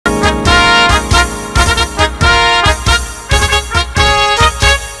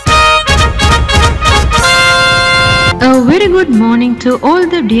morning to all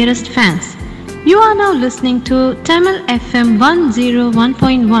the dearest fans. You are now listening to Tamil FM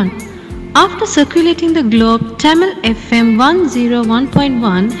 101.1. After circulating the globe, Tamil FM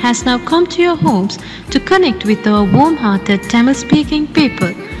 101.1 has now come to your homes to connect with our warm-hearted Tamil-speaking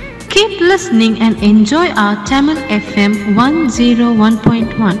people. Keep listening and enjoy our Tamil FM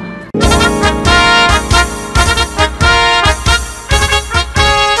 101.1.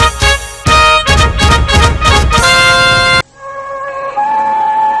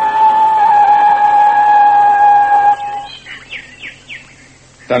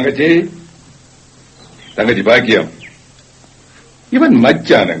 தங்கச்சி பாக்கியம், இவன்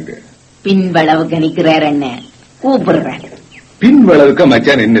மச்சானங்க பின்வளவுக்கு நிக்கிறார் அண்ணன், கூப்பிடுறேன். பின்வளவுக்கு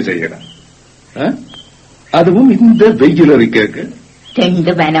மச்சான் என்ன செய்யறான்? அதுவும் இந்த வெயில இருக்க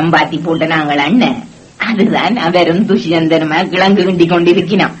 2 பனம் பாத்தி போட்ட நாங்கள் அண்ணன். அதுதான் அவரும் துஷ்யந்தனமா கிழங்கு கிண்டி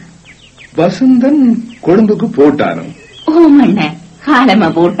கொண்டிருக்கிறான். வசந்தன் கொழும்புக்கு போட்டானோ? ஓம் அண்ணன்,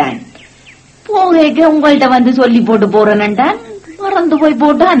 காலமா போட்டான். போக உங்கள்ட்ட வந்து சொல்லி போட்டு போறேன்டான், மறந்து போய்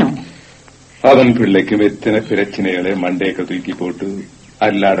போட்டானோ. அவன் பிள்ளைக்கும் எத்தனை பிரச்சனைகளை மண்டையக்க தூக்கி போட்டு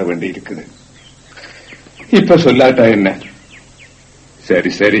அல்லாட வேண்டி இருக்குது. இப்ப சொல்லாட்டா என்ன?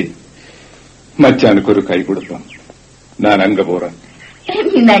 சரி சரி, மச்சானுக்கு ஒரு கை கொடுப்பான். நான் அங்க போறேன்.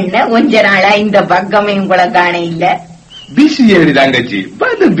 கொஞ்ச நாளா இந்த பக்கமே உங்களை காண இல்ல. பிஸி ஏறி தங்கச்சி,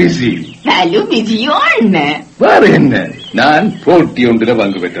 பல பிஸி. பிஸியோ அண்ணன்? வேற என்ன, நான் போட்டி ஒன்றுல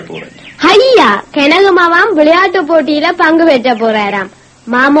பங்கு பெற்ற போறேன். ஐயா, கனகு மாமாம் விளையாட்டு போட்டியில பங்கு பெற்ற போறாராம்.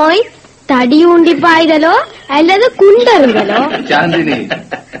 மாமோய், தடி ஊண்டி பாய்தலோ அல்லது குண்டருங்களோ? சாந்தினி,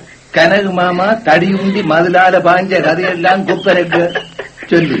 கனகு மாமா தடி ஊண்டி மதுளால பாஞ்ச கதையெல்லாம் குப்பருக்கு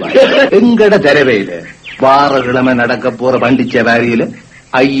சொல்லுவாங்க. எங்கட தரவையில வாரக்கிழமை நடக்க போற பண்டிச்ச வாரியில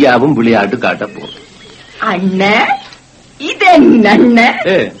ஐயாவும் விளையாட்டு காட்ட போறோம். அண்ணன், இது என்ன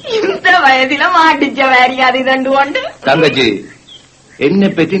இந்த வயதில மாட்டிச்ச வாரி அது தண்டு கொண்டு? தங்கச்சி, என்ன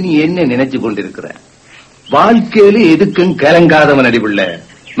பற்றி நீ என்ன நினைச்சு கொண்டிருக்கிற? வாழ்க்கையில எதுக்கும் கலங்காதவன் அடிவுள்ள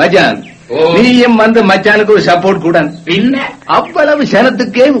மச்சான். நீயும் வந்து மச்சானுக்கு ஒரு சப்போர்ட் கூட. பின்ன அவ்வளவு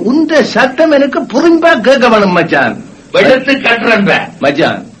சனத்துக்கே உந்த சத்தம் எனக்கு புரிம்பா கேட்க வேணும் மச்சான். வெடத்து கட்டுறேன்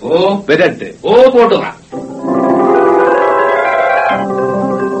மச்சான். ஓ வெடட்டு, ஓ போட்டுவான்.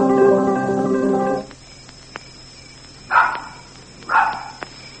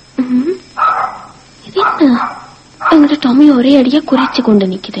 எங்க டொமி ஒரே அடியா குறைச்சு கொண்டு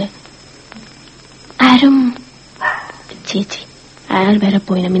நிக்குது. ஆரும் சேச்சி ஆர் வேற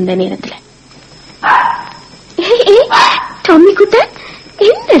போயிடும் இந்த நேரத்துல. டொமி குட்ட,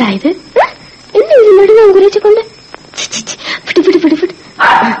 என்னடா இது? என்ன இது நடுவே குறைச்சு கொண்டு? விடு விடு விடு விடு,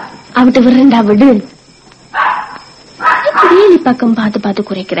 அவட்ட விடுறா விடு. வேலி பக்கம் பார்த்து பார்த்து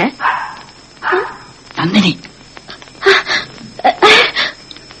குறைக்கிற நந்தினி.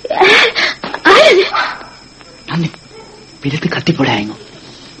 நந்தினி, விடுத்து கத்தி போடாங்க.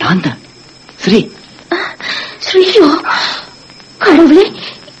 நான் தான் ஸ்ரீ. ஸ்ரீயோ, கடவுளே,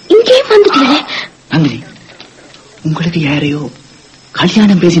 இங்கேயும் வந்துட்டீங்களே. நந்தினி, உங்களுக்கு யாரையோ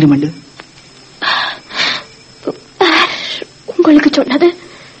கல்யாணம் பேசினமண்டு. உங்களுக்கு சொன்னது?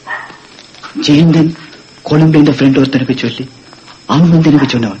 ஜெயந்தன் கொழும்பு இந்த ஃப்ரெண்ட் ஒருத்தனுக்கு சொல்லி அவன் வந்து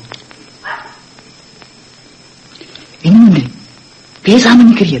எனக்கு சொன்னவன். என்ன நந்தினி பேசாம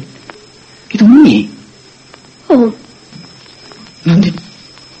நிக்கிறீர்கள்? இது உண்மையே? நந்தினி,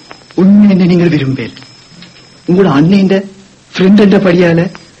 உண்மை என்ன நீங்கள் விரும்பேன். உங்களோட அண்ணன் இந்த ஃப்ரெண்ட் என்ற படியால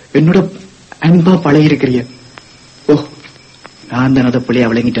என்னோட அன்பா பழகி இருக்கிறீங்க. ஓ, நான் தான் அதை பிள்ளைய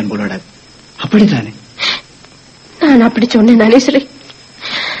விளங்கிட்டேன் போலோட. அப்படித்தானே? நான் அப்படி சொன்னேன் நானே சரி.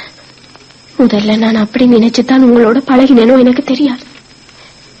 முதல்ல நான் அப்படி நினைச்சுதான் உங்களோட பழகினேனோ எனக்கு தெரியாது.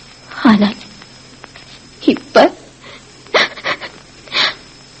 ஆனால் இப்ப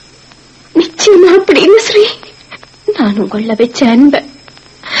நிச்சயமா அப்படின்னு ஸ்ரீ, நான் உங்கள வச்ச அன்ப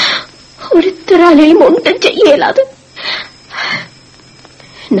ஒருத்தராலையும் ஒன்றும் செய்ய இயலாது.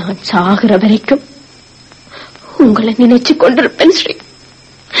 நான் சாகிற வரைக்கும் உங்களை நினைச்சு கொண்டிருப்பேன் ஸ்ரீ.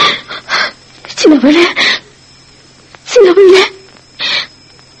 சின்னவள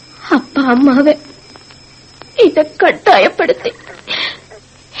அப்பா அம்மாவை இதை கட்டாயப்படுத்தி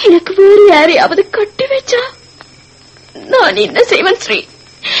எனக்கு வேறு யாரையாவது கட்டி வச்சா நான் என்ன செய்வேன் ஸ்ரீ?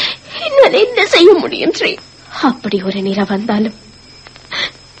 என்னால் என்ன செய்ய முடியும் ஸ்ரீ? அப்படி ஒரு நிலை வந்தாலும்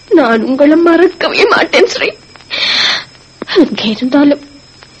நான் உங்களை மறக்கவே மாட்டேன் ஸ்ரீ. அங்கே இருந்தாலும்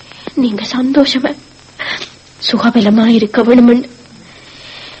நீங்க சந்தோஷமா சுகபலமா இருக்க வேணும்னு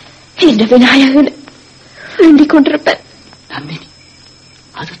என்ற விநாயகன் வேண்டிக் கொண்டிருப்பேன். நந்தினி,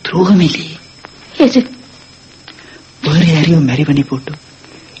 அது துரோகம் இல்லையே. எது? வேற யாரையும் மேரி பண்ணி போட்டு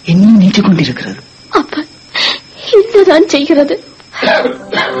என்னையும் நீச்சு கொண்டிருக்கிறது. அப்ப என்னதான் செய்கிறது?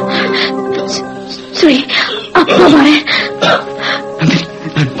 ஸ்ரீ, அப்பா வரேன்.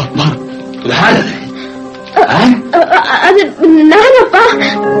 அது நானப்பா.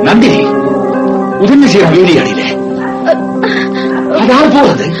 நந்தினி உதவி செய்ய வேலையாடிலே அதான்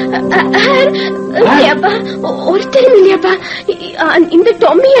போறது இல்லையாப்பா, ஒருத்தரும் இல்லையாப்பா. இந்த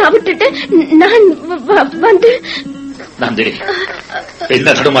டொம்மியை விட்டுட்டு நான் வந்து. நந்தினி என்ன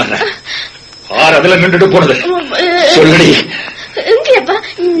தடுமாற ஆறு அதுல நின்றுட்டு போனது சொல்லி. இல்லையாப்பா,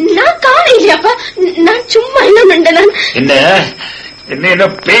 நான் காண இல்லையாப்பா. நான் சும்மா என்ன நின்றேன். என்ன என்ன என்ன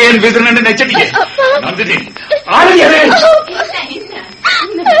பேன் விதுன்னு நினைச்சிட்டீங்க நந்தினி? ஆளுநரே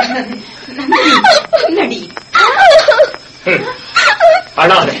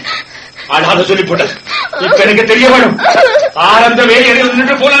அழாதே அழாத சொல்லி போட்டது இப்ப எனக்கு தெரிய வேணும். ஆரம்ப வேலையில்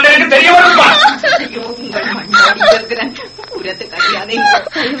நின்று போன எனக்கு தெரிய வேணும்பா.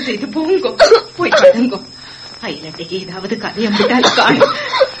 தயவு செய்து போங்கோ, போய் படுங்கோ. அயலட்டைக்கு ஏதாவது கதையம் விட்டால் காணும்.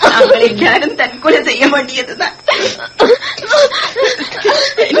 நாங்கள் எல்லாரும் தற்கொலை செய்ய வேண்டியதுதான்.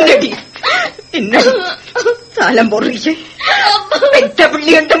 என்னடி என்னடி சாலம் போடுறீங்க? பெற்ற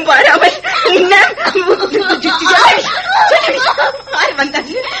பிள்ளை ஒன்றும் பாராமல்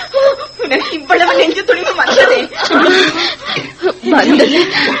வந்தது. உனக்கு இவ்வளவு நெஞ்சு துணிவு வந்ததே?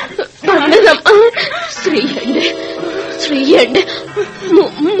 வந்ததம்மா ஸ்ரீயண்டு ஸ்ரீயண்டு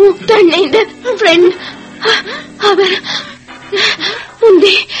முத்தண்ண ஃப்ரெண்ட். அவர்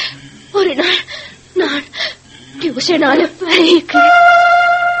முந்தி ஒரு நாள் நான் டியூஷனால வரைக்கிறேன்.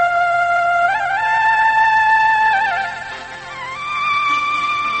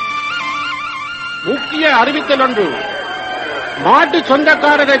 முக்கிய அறிவித்தல் ஒன்று. மாட்டு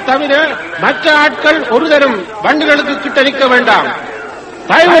சொந்தக்காரரை தவிர மற்ற ஆட்கள் ஒருதரும் வண்டிகளுக்கு கிட்டளிக்க வேண்டாம்.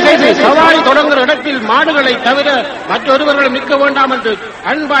 தயவு செய்து சவாரி தொடங்குகிற இடத்தில் மாடுகளை தவிர மற்றொருவர்களும் நிற்க வேண்டாம் என்று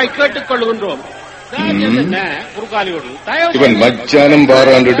அன்பாய் கேட்டுக் கொள்கின்றோம். இவன் மச்சானம்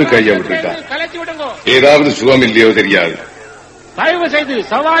பாராண்டுட்டு கைய விட்டுட்டான். ஏதாவது சுகம் இல்லையோ தெரியாது. தயவு செய்து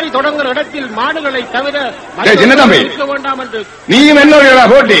சவாரி தொடங்குகிற இடத்தில் மாடுகளை தவிர நிற்க வேண்டாம் என்று நீயும் என்ன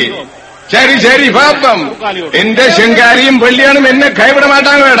போட்டி. சரி சரி பாப்பம். எந்த செங்காரியும் பள்ளியானும் என்ன கைவிட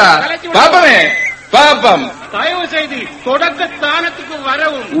மாட்டாங்கடா. பாப்பமே பாப்பம். தயவு செய்து தொடக்க ஸ்தானத்துக்கு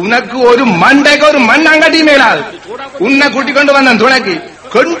வரவும். உனக்கு ஒரு மண்டைக்கு ஒரு மண்ணாங்கட்டி மேலாது. உன்னை கூட்டிக் கொண்டு வந்தான் துணைக்கு.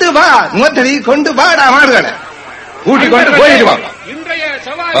 கொண்டு வா முகத்தடி கொண்டு வாடா மாடுகளை கூட்டிக் கொண்டு போயிடுவா.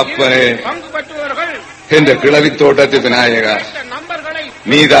 அப்பனே என்ற கிளவி தோட்டத்து விநாயகா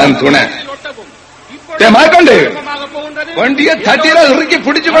நீதான் துணை. மாக்கொண்டு வண்டியை தட்டியில இறுக்கி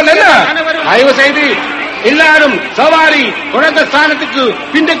பிடிச்சு கொண்டு தயவு செய்து எல்லாரும் சவாரி தொடக்க ஸ்தானத்துக்கு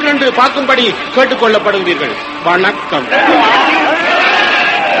பின்னுக்கு நின்று பார்க்கும்படி கேட்டுக் கொள்ளப்படுகிறீர்கள். வணக்கம்.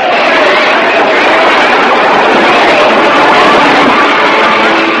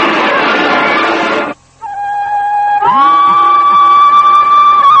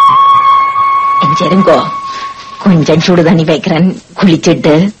 சரிங்கோ, கொஞ்சம் சுடு தண்ணி வைக்கிறேன்.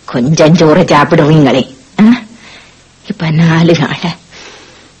 குளிச்சுட்டு கொஞ்சம் சோறு சாப்பிடுவீங்களே. இப்ப 4 நாள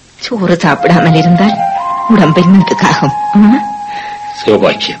சோறு சாப்பிடாமல் இருந்தால் உடம்பு என்னத்துக்காகும்?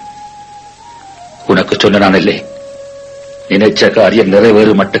 சௌபாக்கியம் உனக்கு சொன்னானே, நினைச்ச காரியம்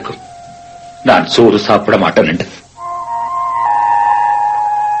நிறைவேறு மட்டுக்கும் நான் சோறு சாப்பிட மாட்டேன் என்று.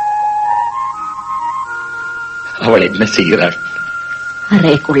 அவள் என்ன செய்கிறாள்?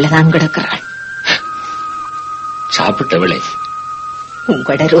 அறைக்குள்ளதான் கிடக்கிறாள். சாப்பிட்டவளை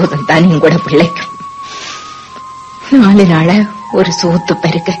உங்களோட ரோதம் தான் உங்களோட பிள்ளைக்கும். 4 நாள ஒரு சோத்து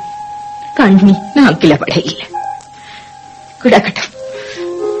பெருக்க கண்ணி நாக்கில பட இல்ல. கிடக்கட்டும்,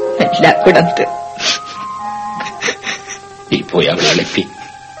 நல்லா கிடந்து. நீ போய் அவளை அழைப்பி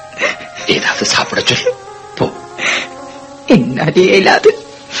ஏதாவது சாப்பிட சொல்லு போ. என்னாலே இயலாது.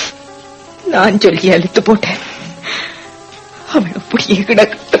 நான் சொல்லி அழுத்து போட்டேன். அவள் அப்படியே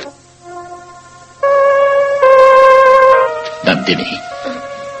கிடக்கட்டும். நந்தினி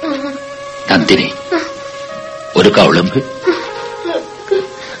நந்தினி ஒரு கவுளம்பு.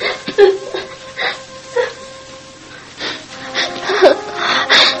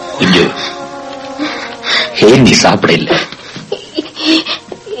 குஞ்சு ஏன் நீ சாப்பிட இல்லை?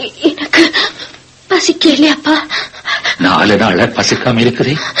 எனக்கு பசிக்கலையாப்பா. 4 நாள பசிக்காம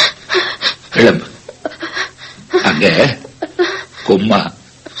இருக்குதே. கிளம்பு. அங்க கும்மா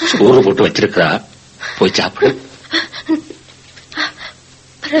சோறு போட்டு வச்சிருக்கா, போய் சாப்பிடு.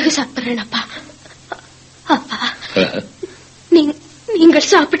 பிறகு சாப்பிடுறேனப்பா. அப்பா நீங்கள்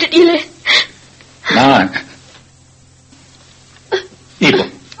சாப்பிட்டீங்களே? நான் இப்போ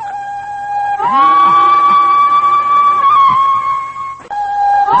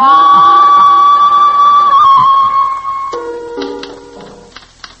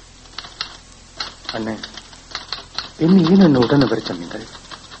அண்ணே, என்ன ஏன் என்ன உடனே வர சொன்னீங்கள்?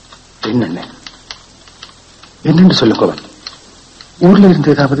 என்னென்ன என்னென்று சொல்லுங்கவன். ஊர்ல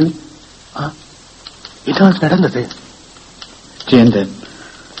இருந்து ஏதாவது இதான் நடந்தது ஜெயந்தன்.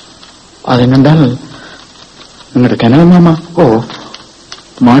 அது என்னென்றால் எங்களோட கனவு மாமா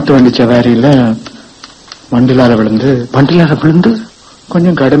மாட்டு வண்டி சவாரியில வண்டிலால விழுந்து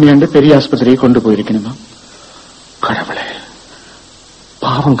கொஞ்சம் கடுமையாண்டு பெரிய ஆஸ்பத்திரியை கொண்டு போயிருக்கணுமா. கடவுளே,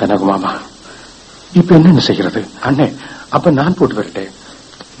 பாவம் கனகு மாமா. இப்ப என்ன செய்யறது? அண்ணே, அப்ப நான் போட்டு வரட்டேன்.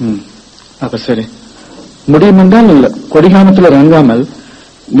 அப்ப சரி, முடியும் என்றால் கொடிகாமத்துல இறங்காமல்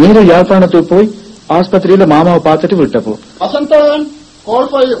நேர யாழ்ப்பாணத்துக்கு போய் ஆஸ்பத்திரியில மாமாவை பார்த்துட்டு விட்டப்போ. வசந்தன்,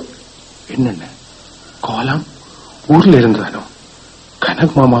 என்னென்ன கோலம் ஊர்ல இருந்தானோ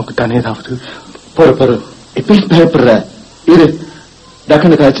கனகு மாமாவுக்கு தானே ஏதாவது. பொறு இப்ப பயப்படுற இரு,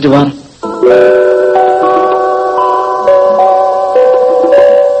 டக்குன்னு காய்ச்சிட்டு வா.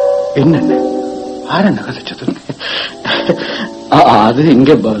 என்னென்ன ஆரண்ண கதைச்சது? அது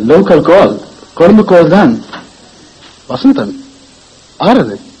இங்க லோக்கல் கால், கொழும்பு கால் தான். வசந்தன்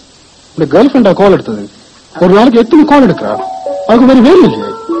ஆறது இந்த கேர்ள் ஃபிரெண்டா கால் எடுத்தது? ஒரு நாளைக்கு எத்தனை கால் எடுக்கிறா? அதுக்கு வேற வேலை இல்லையே.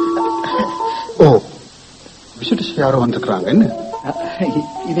 விசிட்டர்ஸ் யாரோ வந்திருக்கிறாங்க. என்ன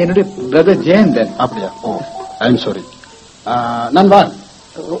இது? என்னுடைய பிரதர் ஜெயந்தன். அப்படியா? I am sorry. நான் வா.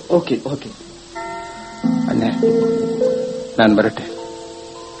 ஓகே அண்ணே, நான் வரட்டேன்.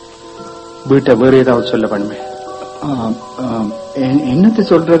 வீட்டை வேற ஏதாவது சொல்ல பண்ணுமே. என்னத்தை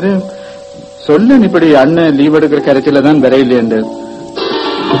சொல்றது? சொல்ல இப்படி அண்ணன் லீவ் எடுக்கிற கரைச்சில தான் வரையில என்று.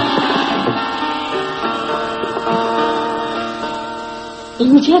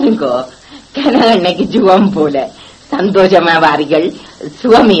 இங்கோ கனகண்ணைக்கு ஜுவம் போல சந்தோஷமா வாரிகள்.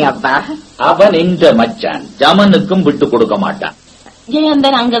 சுவாமி அப்பா, அவன் என்ற மச்சான் ஜமனுக்கும் விட்டு கொடுக்க மாட்டான்.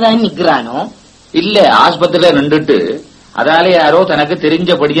 ஜெயந்தன் அங்கதான் நிக்கிறானோ? இல்ல, ஆஸ்பத்திரியில நின்றுட்டு அதால யாரோ தனக்கு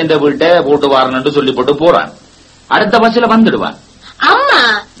தெரிஞ்சபடி அந்த வீட்டை போட்டு வாரன்னு சொல்லி போட்டு போறான். அடுத்த பஸ்ல வந்துடுவான். அம்மா,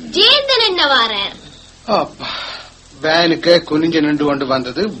 ஜெயந்தன் என்ன வார வேனுக்கு குனிஞ்சு நின்று கொண்டு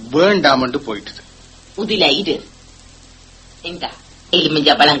வந்தது வேண்டாமண்டு போயிட்டு. புதில இரு, இந்த எலுமிஞ்ச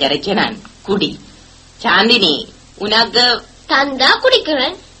பழம் கரைச்ச நான் குடி. சாந்தினி, உனக்கு தந்தா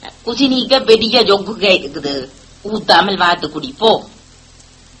குடிக்கிறேன். குசினிக்க பெரிய ஜொக்கு இருக்குது, ஊத்தாமல் வாத்து குடி போ.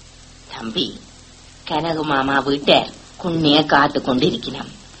 தம்பி, கனகு மாமா வீட்டார் குன்னிய காத்து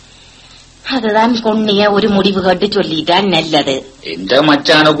கொண்டிருக்கிறோம். அதுதான் கொன்னிய ஒரு முடிவு கட்டு சொல்லிட்டான் நல்லது. எந்த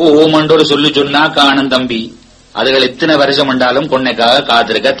மச்சானுக்கு ஓமண்டு ஒரு சொல்லி சொன்னா காணும் தம்பி. அதுகள் எத்தனை வருஷம் என்றாலும் கொன்னைக்காக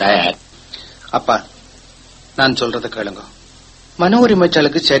காத்திருக்க தயார். அப்பா, நான் சொல்றத கேளுங்க. மன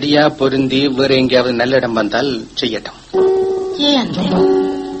உரிமைச்சலுக்கு சரியா பொருந்தி வேற எங்கேயாவது நல்ல இடம் வந்தால் செய்யட்டும்.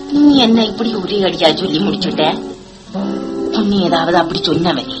 நீ என்ன இப்படி ஒரே அடியா சொல்லி முடிச்சுட்ட? நீ ஏதாவது அப்படி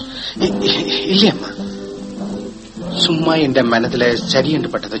சொன்னவனே? இல்லையம்மா, சும்மா என் மனதுல சரி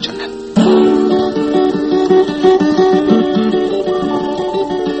என்று பட்டதை சொன்னேன்.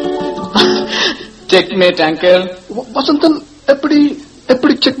 Checkmate uncle. வசந்தன்,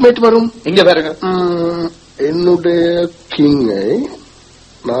 எப்படி செக்மேட் வரும்? இங்க பாருங்க. என்னுடைய கிங்கை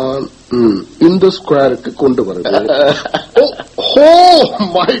நான் இந்த ஸ்கொயருக்கு கொண்டு வருகிறேன். Oh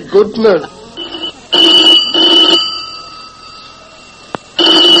my goodness.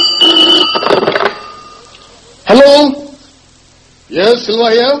 Hello, S Silva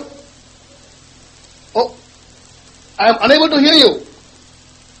here. Oh, I am unable to hear you.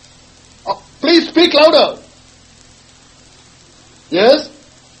 Please speak louder. Yes.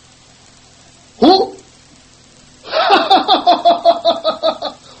 Who?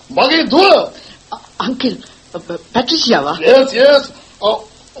 Maggie Dula. Uncle, Patricia. Yes.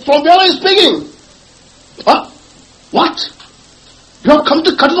 From where are you speaking? What? You have come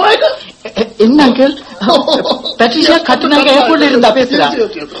to Katanaga? என்ன uncle? Patricia Katanaga ஏர்போர்ட்ல இருந்தா பேசுறா.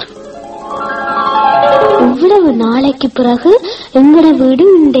 இவ்வளவு நாளைக்கு பிறகு எங்கட வீடு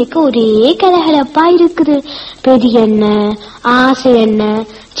இன்றைக்கு ஒரே கலகலப்பா இருக்குது. பெரிய அண்ணன், ஆசை அண்ணன்,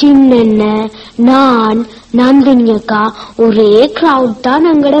 சின்ன அண்ணன், நான், நந்தினி அக்கா, ஒரே கிரௌட் தான்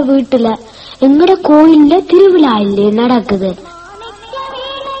எங்கட வீட்டுல. எங்கட கோயில்ல திருவிழா இல்லையே நடக்குது.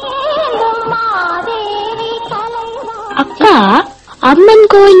 அக்கா, அம்மன்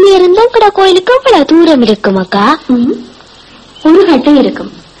கோயில் இருந்தா எங்கட கோயிலுக்கு அவ்வளவு தூரம் இருக்கும் அக்கா? ஒரு கட்டம்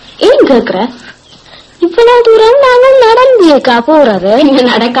இருக்கும். ஏன் கேக்குற? இவ்வளவு தூரம் நாங்கள் நடந்தியக்கா போறது. நீங்க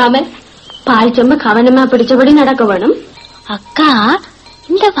நடக்காம பால் செம்ம கவனமா பிடிச்சபடி நடக்க வேணும். அக்கா,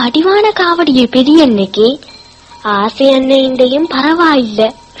 இந்த வடிவான காவடிய பெரிய அன்னைக்கு ஆசை அன்னையும் பரவாயில்ல,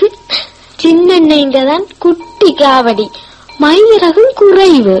 சின்ன அன்னைதான் குட்டி காவடி, மயிரகும்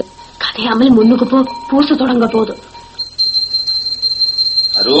குறைவு. கதையாமல் முன்னுக்கு போ, பூச தொடங்க போதும்.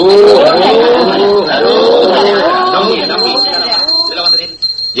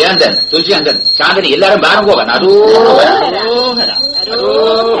 ஜெயந்தன், துஷியந்தன், சாந்தினி எல்லாரும் பாரம் போக.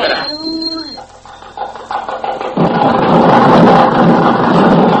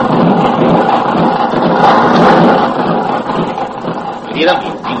 நீதான்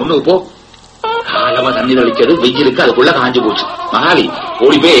முன்னுக்கு போ. காலமா தண்ணி தெளிச்சது வெயிலுக்கு அதுக்குள்ள காஞ்சு போச்சு. மகாலி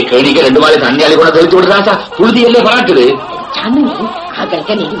ஓடி போய் கேணிக்க 2 வாரம் தண்ணியாலே கூட தெளிச்சு விடுறாசா. புழுதி எல்லாம் பாக்குது. அதற்க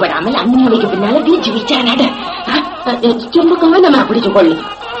நெறிபடாமல் அண்ணனுக்கு பின்னால வீச்சு வீச்சா நட சொல்லுக்கோங்க. நம்ம பிடிச்சு கொள்ளு.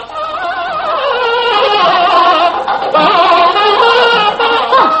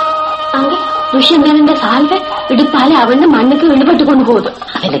 ಋಷಿಯಂಗನಂದ ಸಾಲ್ವೆ ಇಡುಪಾಲೆ ಅವನ್ನ ಮಣ್ಣಕ್ಕೆ ವಿಡುಪಟ್ಟು ಕೊಂಡು ಹೋದು.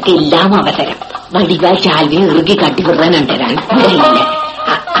 അവനക്ക് ഇല്ലാമ അവസരം വടിവാ ചാൽവിയെ ഇറുകി കട്ടി വിടാനുണ്ടാൻ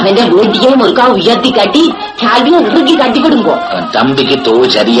അവന്റെ വീട്ടിയെ മുറുക്കാ ഉയർത്തി കട്ടി ചാൽവിയെ ഇറുകി കട്ടിവിടുമ്പോ தம்பிக்கு தோ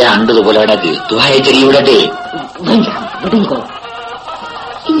சரியா அண்டது போல கிடக்கு. துவாய தெரிய விடட்டே விடுங்கோ.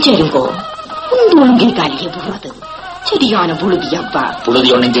 இஞ்சருங்கோ உண்டு காலிய போறது சரியான புழுதியப்பா. புழுதி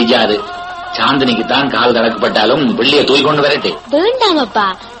ஒன்னும் செய்யாது. சாந்தினிக்கு தான் கால் கலக்கப்பட்டாலும் பிள்ளைய தூக்கி கொண்டு வரட்டே. வேண்டாமப்பா,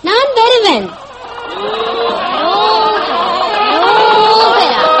 நான் வருவேன்.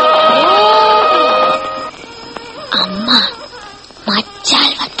 அம்மா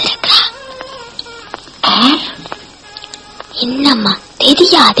மச்சால் வந்திருக்கா. என்னம்மா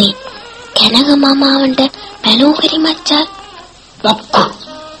தெரியாதே? கனக மாமாவண்ட மனோகரி மச்சால்.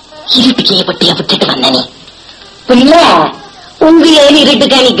 இருட்டுக்கே பட்டிய விட்டுட்டு வந்தனே பிள்ளை. உங்களே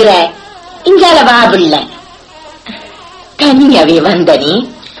இருட்டுக்க நிக்கிற இங்கால வா பிள்ளை. தனியாவே வந்தனே?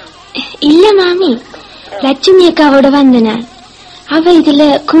 இல்ல மாமி, லட்சுமி அக்காவோட வந்தன. அவ இதுல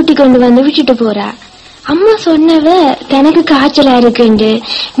கூட்டி கொண்டு வந்து விட்டுட்டு போறா. அம்மா சொன்னவ தனக்கு காய்ச்சலா இருக்குண்டு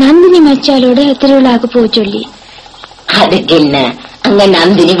நந்தினி மச்சாலோட திருவிழாக்கு போ சொல்லி. அதுக்கு என்ன, அங்க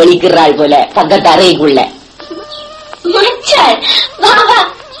நந்தினி வலிக்கிறாள் போல பக்கத்து அறைக்குள்ள. மச்சால் வா வா,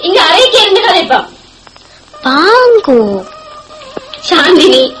 இங்க அறைக்கு இருந்து கதைப்போம். வாங்கோ.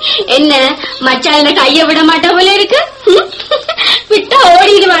 சாந்தினி என்ன மச்சால கைய விட மாட்டா போல இருக்கு? விட்டா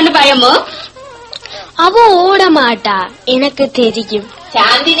ஓடிடுவான்னு பயமோ? அவ ஓட மாட்டா, எனக்கு தெரியும்.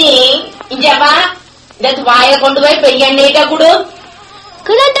 சாந்தினி இங்க வா, இந்த வாய கொண்டு போய் பெரிய எண்ணெயிட்ட கொடு.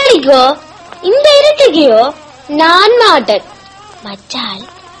 கிடத்தடிக்கோ, இந்த இருட்டுக்கையோ நான் மாட்டேன். மச்சால்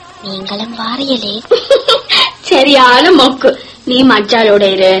நீங்களும் வாரியலே. சரியான மொக்கு. நீ மச்சாலோட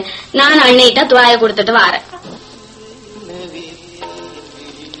இரு, நான் அண்ணிட்ட துவாய கொடுத்துட்டு வாரேன்.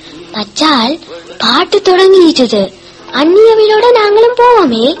 மச்சால் பாட்டு தொடங்கிச்சது. அண்ணியவிலோட நாங்களும்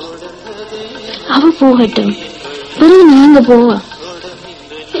போவோமே. அவ போகட்டும், பிறகு நீங்க போவ.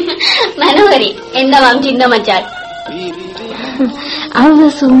 மனோகரி என்னவாம் சின்ன மச்சால்? அவ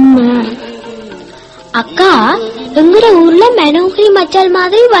சும்மா. அக்கா, எங்கட ஊர்ல மனோகரி மச்சால்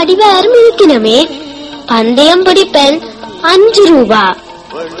மாதிரி வடிவாரும் இருக்கணுமே. பந்தயம் பிடிப்பேன் 5 ரூபா.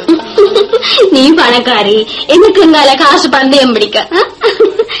 நீ பணக்காரி, எனக்கு இங்கால காசு பந்தயம் பிடிக்க.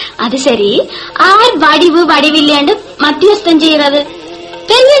 அது சரி, ஆர் வடிவு வடிவில்லையாண்டு மத்தியஸ்தம் செய்யறது?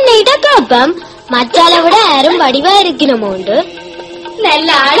 பெரிய காப்பம் மச்சால விட யாரும் வடிவா இருக்கணுமோண்டு. நல்ல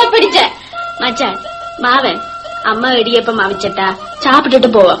ஆள பிடிச்ச மச்சான். மாவன் அம்மா இடியப்பம் அவிச்சட்டா, சாப்பிட்டுட்டு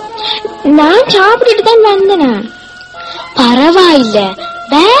போவோம். நான் சாப்பிட்டுட்டு தான் வந்தேன். பரவாயில்ல,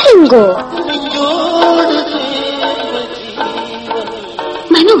 வேறுங்கோ.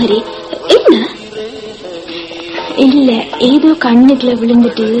 மனோகரி என்ன? இல்ல, ஏதோ கண்ணுக்குள்ள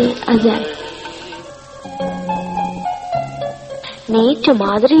விழுந்துட்டு. அதான் நேற்று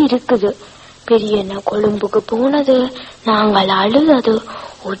மாதிரி இருக்குது. பெரியண்ணா கொழும்புக்கு போனது, நாங்கள் அழுதது,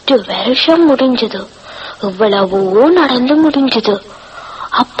 1 வருஷம் முடிஞ்சது. எவ்வளவோ நடந்து முடிஞ்சது.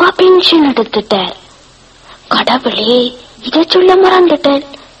 அப்பா பென்ஷன் எடுத்துட்டார். கடவுளே, இத சொல்ல மறந்துட்டேன்.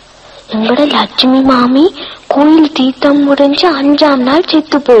 எங்கட லட்சுமி மாமி கோயில் தீர்த்தம் முடிஞ்சு 5ஆம் நாள்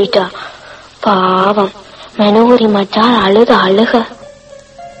செத்து போயிட்டா. பாவம், மனோகரி மச்சான் அழுக அழுக.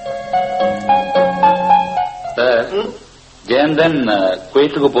 ஜெயந்தன்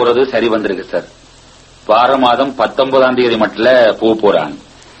குவைத்துக்கு போறது சரி வந்திருக்கு சார். வார மாதம் 19ஆம் தேதி மட்டும் போறான்.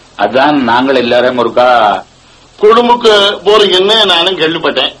 அதான் நாங்கள் எல்லாரும் ஒருக்கா குடும்பக்கு போறீங்கன்னு நானும்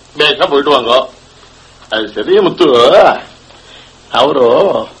கேள்விப்பட்டேன். பேசா போயிட்டு வாங்க. அது சரி முத்து, அவரோ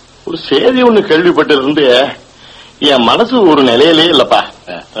ஒரு செய்தி ஒண்ணு கேள்விப்பட்டு இருந்து என் மனசு ஒரு நிலையிலே இல்லப்பா.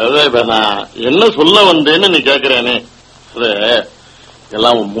 அதான் நான் என்ன சொல்ல வந்தேன்னு நீ கேக்குறேனே. அது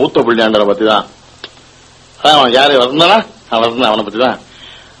எல்லாம் மூத்த பிள்ளையாண்டரை பத்தி தான். அவன் யாரு வந்தானா? அவனை பத்தி தான்.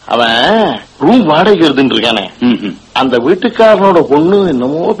 அவன் ரூம் வாடகை எடுத்துட்டு இருக்கானே, அந்த வீட்டுக்காரனோட பொண்ணு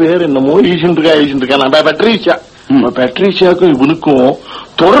என்னமோ பேர் என்னமோ ஈசின்ட்டு பெட்ரீஷா. பெட்ரீஷாக்கும் இவனுக்கும்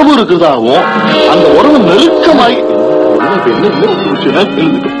தொடர்பு இருக்கிறதாவும், அந்த உறவு நெருக்கமாகி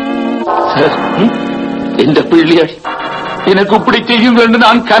இந்த பிள்ளையாடி எனக்கு இப்படி செய்யும்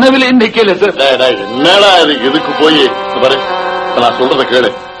நான் கனவில் நினைக்கல சார். என்னடா இது? எதுக்கு போய் பாரு, நான் சொல்றத கேளு.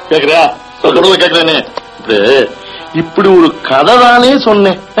 கேக்குறியா? சொல்றத கேக்குறேனே. இப்படி ஒரு கதை தானே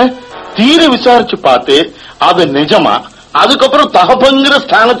சொன்னேன். தீர விசாரிச்சு பார்த்து அது நிஜமா, அதுக்கப்புறம் தகப்பங்கிற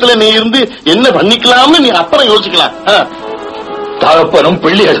ஸ்தானத்துல நீ இருந்து என்ன பண்ணிக்கலாம்னு நீ அப்புறம் யோசிக்கலாம். தகப்பனும்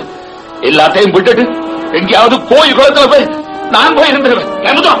பிள்ளைகளும் எல்லாத்தையும் விட்டுட்டு எங்கேயாவது கோயில் குளத்துல போய் நான் போய் இருந்துருவேன்.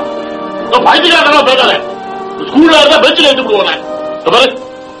 பேசாத, ஸ்கூல்ல இருந்தா பெஞ்சில் எடுத்து விடுவோம்.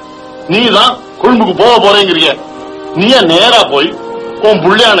 நீதான் கொழும்புக்கு போக போறேங்கிறிய, நீயா நேரா போய் உன்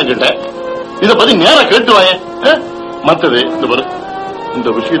புள்ளையான கிட்ட இத பத்தி நேரா கேட்டு வாங்க. மத்தது இந்த பாரு, இந்த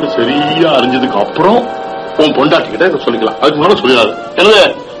விஷயத்தை சரியா அறிஞ்சதுக்கு அப்புறம் உன் பொண்டாட்டி கிட்ட சொல்லிக்கலாம். அதுக்கு முன்னாடி சொல்லிடாது. என்னது,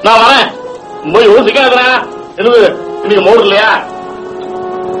 நான் வரேன், போய் யோசிக்கிறேன். என்னது, இன்னைக்கு மோடு இல்லையா?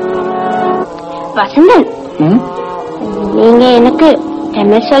 வசந்தன், நீங்க எனக்கு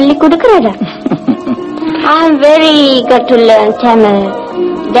தமிழ் சொல்லி கொடுக்கறதா? I'm very good to learn Tamil.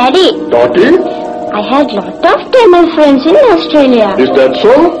 Daddy. Daughter? I had lot of Tamil friends in Australia. Is that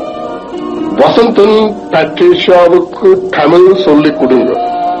so? Vasanthan பட்ரிஷியாவுக்கு Tamil சொல்லிக் கொடுங்க.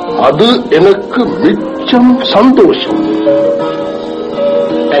 அது எனக்கு மிச்சம் சந்தோஷம்.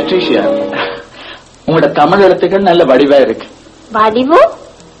 பட்ரிஷியா, உங்களோட தமிழ் எழுத்துக்கள் நல்ல வடிவா இருக்கு. வடிவோ?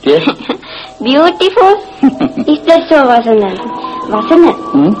 Beautiful. Is that so, Vasandan? Vasandan,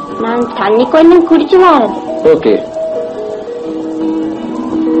 நான் தண்ணி கொஞ்சம் குடிச்சு வாரது. ஓகே.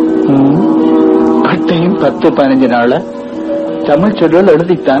 கட்டையும் 10-15 நாள தமிழ் சொல்கள்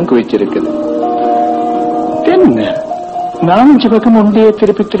எழுதித்தான் குவிச்சிருக்குது. என்ன 4-5 பக்கம் உண்டையே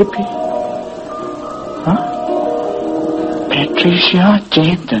திருப்பி திருப்பி. Patricia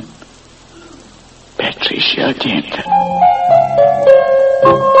Jayanthan, Patricia Jayanthan.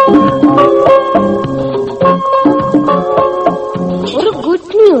 ஒரு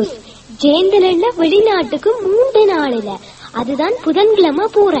குட் நியூஸ். ஜெயந்தன் வெளிநாட்டுக்கு 3 நாளில, அதுதான் புதன்கிழமை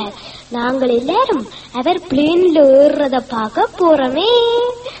போறார். நாங்கள் எல்லாரும் அவர் பிளேன்ல ஏறுறத பார்க்க போறோமே.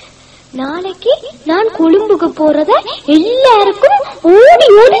 நாளைக்கு நான் கொழும்புக்கு போறத எல்லாருக்கும் ஓடி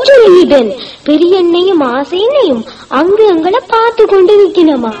ஓடி சொல்லிட்டேன். பெரியண்ணையும் ஆசையனையும் அங்கு எங்களை பார்த்து கொண்டு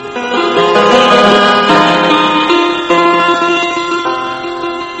நிக்கணுமா.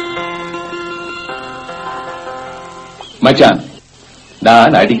 மச்சான்,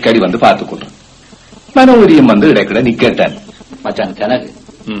 நான் அடிக்கடி வந்து பார்த்துக்கொள்றேன். மனோரியம் வந்து இடைக்கிட நிக்கட்டேன். மச்சான் கனகு,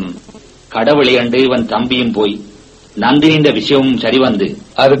 கடவுளை அண்டு இவன் தம்பியும் போய் நந்தினின்ற விஷயமும் சரி வந்து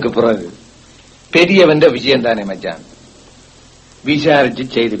அதுக்கு பிறகு பெரியவன் விஷயம் தானே மச்சான், விசாரிச்சு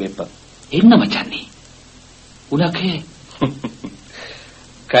செய்து வைப்பான். என்ன மச்சான் நீ உனக்கு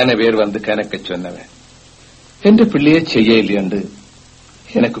கனவேர் வந்து கணக்க சொன்னவன் என்ற பிள்ளைய செய்ய இல்லையண்டு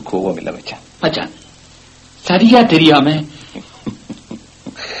எனக்கு கோபம் இல்லை மச்சான். மச்சான் சரியா தெரியாம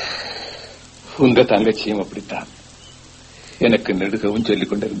உங்க தங்கச்சியும் அப்படித்தான் எனக்கு நெடுகவும் சொல்லிக்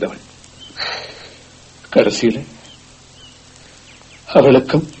கொண்டிருந்தவள். கடைசியில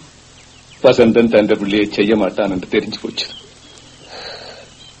அவளுக்கும் வசந்தன் தந்த பிள்ளையை செய்ய மாட்டான் என்று தெரிஞ்சு போச்சு.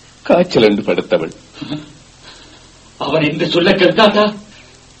 காய்ச்சல் என்று படுத்தவள். அவன் என்று சொல்ல கேட்டாத்தா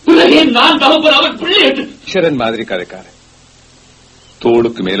நான் தகப்பன் அவன் பிள்ளை ஈஸ்வரன் மாதிரி கதைக்காரன்.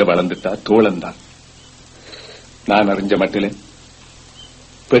 தோளுக்கு மேல வளர்ந்துட்டா தோழந்தான். நான் அறிஞ்ச மட்டிலே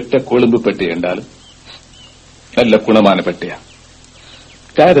பெட்ட கொழும்பு பெட்டை என்றாலும் நல்ல குணமான பெட்டையா,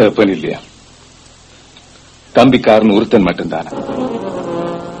 தாதப்பன் இல்லையா, தம்பிக்காரன் ஒருத்தன் மட்டும்தானா?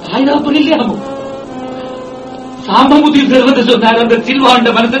 தாய்தாப்பன் இல்லையா? சாம்பமுதி செல்வது சொன்னார் அந்த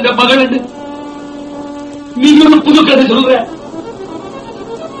சில்வாண்ட மனசன் மகள். நீ ஒரு புது கதை சொல்ற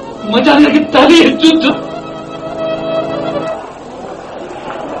மச்சான், எனக்கு தலையை சுற்றும்.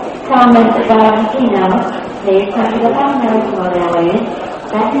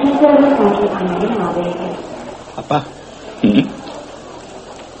 அப்பா,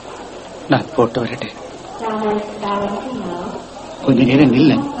 நான் போட்டு வரட்டேன். கொஞ்ச நேரம்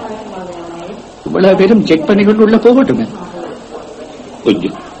இல்ல, இவ்வளவு பேரும் செக் பண்ணி கொண்டு உள்ள போகட்டுமே.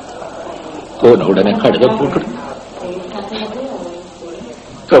 கொஞ்சம் போன உடனே கடிதம் போட்டு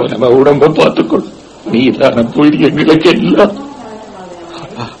கவனமா உடம்ப பார்த்துக்கொள். நீதான போய் எங்களுக்கு எல்லாம்.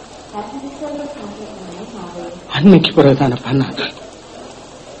 அப்பா, அன்னைக்கு பிறகுதான பண்ணாங்க.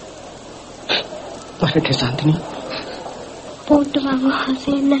 வரட்டே சாந்தினி. போட்டு வாங்க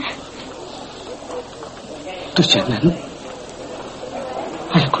ஆசையண்ண. துஷண்ணன்,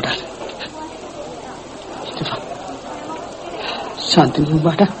 அழக்கூடாது. சாந்தினி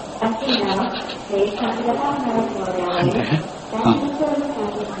வாடா.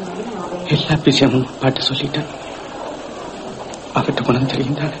 எல்லா விஷயமும் பாட்டு சொல்லிட்டேன். அவர்கிட்ட குணம்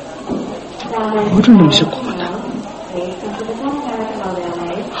தெரியுந்தாள். ஒரு நிமிஷம் கோவந்தான்.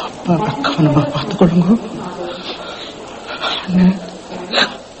 அப்பா கவனமா பார்த்துக்கொள்ளுங்க.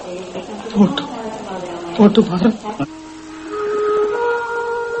 போட்டு போட்டு வர.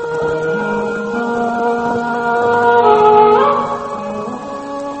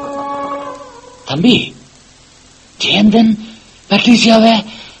 தம்பி, ஜெயந்தன் பட்ரிஷியாவே.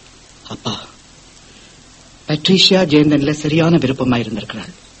 அப்பா, பட்ரிஷியா பட்ரிஷியா ஜெயந்தன்ல சரியான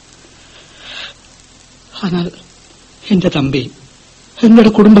விருப்பமாயிருந்திருக்கிறாள். ஆனால் என்ற தம்பி எங்களோட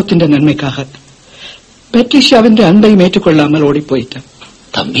குடும்பத்தின் நன்மைக்காக பட்ரிஷியாவின் அன்பையும் ஏற்றுக்கொள்ளாமல் ஓடி போயிட்டான்.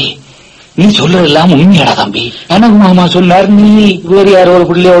 தம்பி, நீ சொல்றதெல்லாம் உண்மையாடா தம்பி? எனக்கு மாமா சொன்னார் நீ வேறு யாரோ ஒரு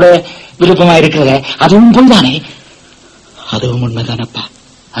பிள்ளையோட விருப்பமா இருக்கிறத, அதுவும் போய்தானே? அதுவும் உண்மைதானப்பா.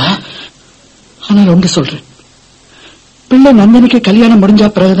 ஆனால் ஒன்று சொல்றேன், பிள்ளை நந்தனுக்கு கல்யாணம் முடிஞ்சா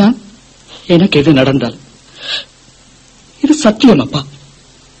பிறகுதான் எனக்கு எது நடந்தால் இது சத்தியம். அப்பா,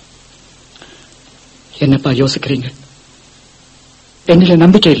 என்னப்பா யோசிக்கிறீங்க? என்னில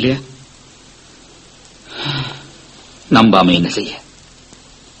நம்பிக்கை இல்லையா? நம்பாம என்ன செய்ய?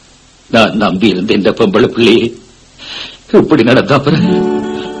 நான் நம்பி இருந்த இந்த பொம்பளை பிள்ளையே இப்படி நடந்தா பிறகு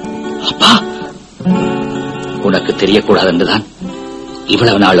அப்பா உனக்கு தெரியக்கூடாது என்றுதான்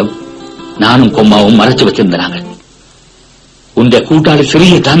இவ்வளவு நாளும் நானும் கொம்மாவும் மறைச்சு வச்சிருந்தாங்க. உந்த கூட்டாளி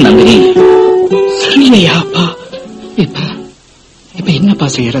சிறியத்தான் நந்தினி. சிறியா? அப்பா, இப்ப என்னப்பா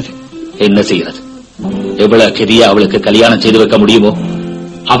செய்யறது? என்ன செய்யறது? எவ்வளவு கெதியா அவளுக்கு கல்யாணம் செய்து வைக்க முடியுமோ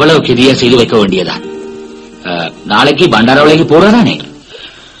அவ்வளவு கெதியா செய்து வைக்க வேண்டியதான். நாளைக்கு பண்டாரவளைக்கு போறதானே?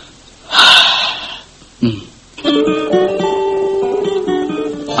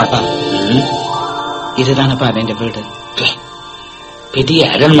 அப்பா, இதுதானப்பா என் வீடு. பெரிய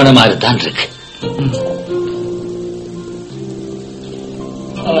அரண்மனை மாதிரி தான் இருக்கு.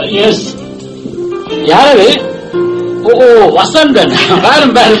 எஸ், யாரு? ஓ, வசந்தன்.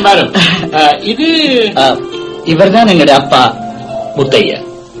 பாரும் பாரும் பாரும். இது இவர்தான் எங்களுடைய அப்பா முத்தையா.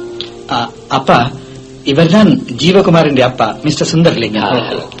 அப்பா, இவர்தான் ஜீவகுமாரின் அப்பா மிஸ்டர் சுந்தர்லிங்க.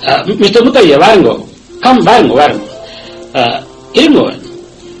 மிஸ்டர் முத்தையா, வாருங்க. கம், வாருங்க வாருங்க. இருங்க.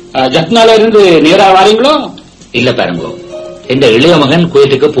 ஜப்னால இருந்து நேரா வாரீங்களோ? இல்ல பாருங்க, இந்த இளைய மகன்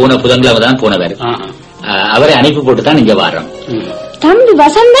குவைத்துக்கு போன புதன்கிழமை தான் போனவர். அவரை அனுப்பி போட்டு தான் இங்க வாரம். தம்பி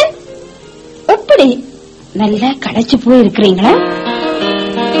வசந்தன், எப்படி நல்லா கடைச்சு போயிருக்கிறீங்களா?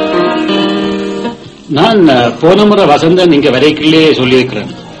 நான் போன முறை வசந்தன் இங்க வரைக்குள்ளே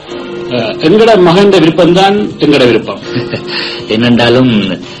சொல்லியிருக்கிறேன். எங்கட மகன் விருப்பம் தான் எங்கட விருப்பம். என்னென்றாலும்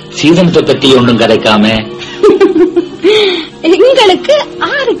சீதனத்தை பத்தி ஒன்றும் கதைக்காம எங்களுக்கு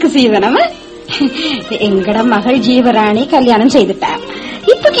ஆருக்கு சீதனம்? எங்கட மகள் ஜீவராணி கல்யாணம் செய்துட்டா,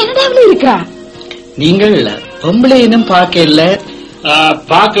 இப்ப கனடாவில் இருக்கிறா. நீங்கள் பொம்பளை இன்னும் பார்க்க இல்ல?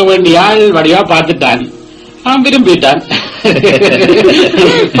 பார்க்க வேண்டிய ஆள் வடிவா பார்த்துட்டான், விரும்பிட்டான்.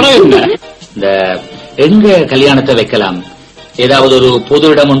 இந்த எங்க கல்யாணத்தை வைக்கலாம்? ஏதாவது ஒரு பொது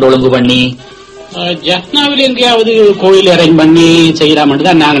இடம் ஒன்று ஒழுங்கு பண்ணி ஜப்னாவில் எங்கேயாவது கோயில் அரேஞ்ச் பண்ணி செய்யலாம்னு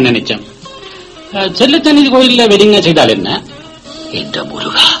தான் நாங்க நினைச்சோம். செல்லத்தண்ணி கோயில்ல வெடிங்க செய்தால் என்ன? என்ற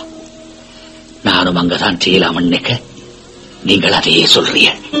முருகா, நானும் அங்கதான் செய்யலாம் நினைக்க நீங்கள் அதையே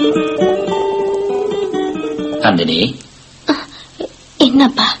சொல்றீங்க. நந்தினி,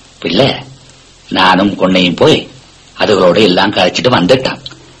 என்னப்பா? பிள்ளை நானும் கொன்னையும் போய் அதுகளோட எல்லாம் கழிச்சிட்டு வந்துட்டான்.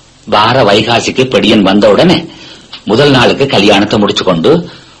 வார வைகாசிக்கு பெடியன் வந்த உடனே முதல் நாளுக்கு கல்யாணத்தை முடிச்சு கொண்டு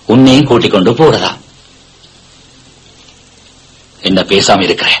உன்னையும் கூட்டிக் கொண்டு போறதா. என்ன பேசாம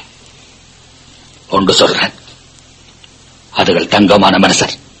இருக்கிறேன்? ஒன்று சொல்றேன், அதுகள் தங்கமான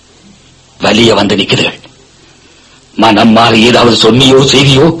மனசர் வலிய வந்து நிக்குதுகள். மனம் மாறி ஏதாவது சொன்னியோ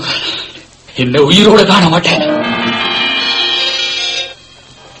செய்தியோ என்ன உயிரோட காண மாட்டேன்.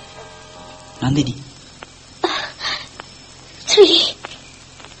 நந்தினி,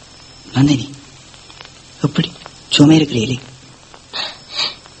 நந்தினி, எப்படி சும்மா இருக்கிறீங்களே?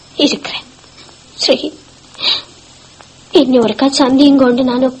 இருக்கிறேன். சரி, இன்னொருக்கா சந்தியும் கொண்டு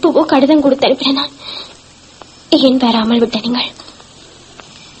நான் எப்பவோ கடிதம் கொடுத்து அனுப்பினேன். நான் ஏன் வராமல் விட்ட நீங்கள்?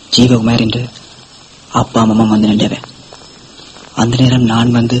 ஜீவகுமார் என்று அப்பா அம்மா வந்து நின்றவ. அந்த நேரம்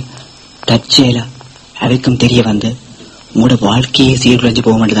நான் வந்து தற்செயலா அவைக்கும் தெரிய வந்து உங்களோட வாழ்க்கையை சீர்குலைஞ்சு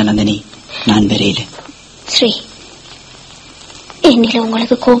போக மாட்டேதான் நந்தினி, நான் வரையில. ஸ்ரீ, என்னில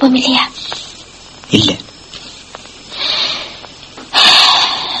உங்களுக்கு கோபம் இல்லையா? இல்ல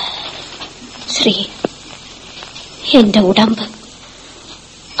ஸ்ரீ, எந்த உடம்பு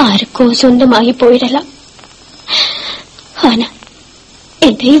ஆருக்கோ சொந்தமாகி போயிடலாம். ஆனா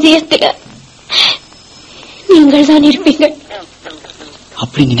என் இதயத்துல நீங்கள் தான் இருப்பீங்க.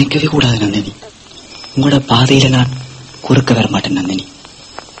 அப்படி நினைக்கவே கூடாது நந்தினி. உங்களோட பாதையில நான் குறுக்க வர மாட்டேன் நந்தினி.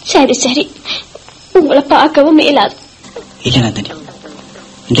 சரி சரி, உங்களை பார்க்கவும் மேலாது. இல்ல நந்தினி,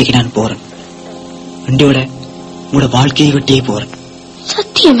 இன்றைக்கு நான் போறேன். வண்டியோட உங்களோட வாழ்க்கையை விட்டே போறேன்.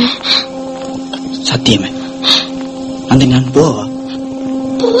 சத்தியமே? சத்தியமே நந்தினி, நான் போவா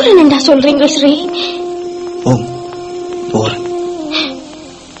போறேன்டா சொல்றீங்க ஸ்ரீ? போறேன்.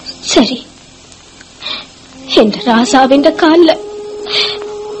 சரி, என்ற ராசாவின் கால்ல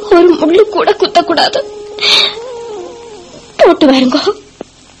ஒரு முள்ளு கூட குத்தக்கூடாது. போட்டு வாருங்க.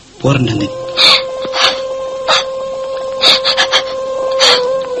 போறேன் நந்தினி.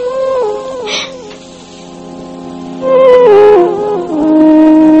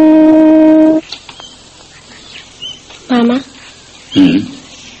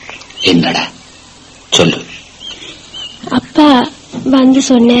 வந்து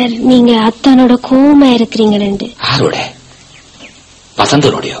சொன்னார் நீங்க அத்தானோட கோவமா இருக்கிறீங்களு. யாரோட?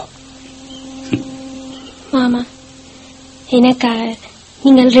 வசந்தனோடையோ? மாமா, எனக்கா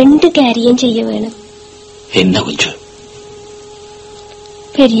நீங்கள் 2 காரியம் செய்ய வேணும். என்ன கொஞ்சம்?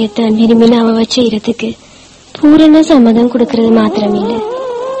 பெரியத்தான் விரும்பின அவ செய்யறதுக்கு பூரண சம்மதம் கொடுக்கறது மாத்திரம் இல்ல,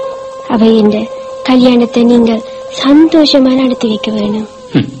 அவ என்ற கல்யாணத்தை நீங்கள் சந்தோஷமா நடத்தி வைக்க வேணும்.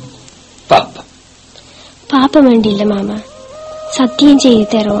 பாப்ப வேண்டி இல்ல மாமா, சத்தியம் செய்து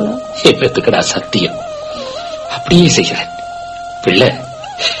தரணும். என்னத்துக்குடா சத்தியம்? அப்படியே செய்கிறேன் பிள்ளை.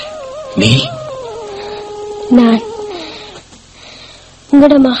 நீ? நான்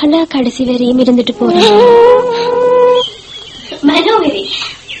உங்களோட மகளா கடைசி வரையும் இருந்துட்டு போறேன். மனோகரி,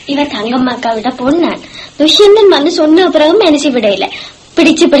 இவ தங்கம்மாக்கா விட பொண்ணான். துஷ்யந்தன் வந்து சொன்ன பிறகு மனசு விட இல்ல,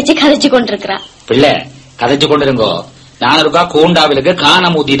 பிடிச்சு பிடிச்சு கதைச்சு கொண்டிருக்கிறா. பிள்ளை கதைச்சு கொண்டிருங்கோ. நான் இருக்கா கூண்டாவிலுக்கு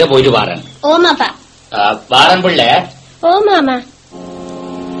காண ஊத்திட்ட போயிட்டு வாரேன். ஓமாப்பா. வாரன் பிள்ளை. ஓ மாமா.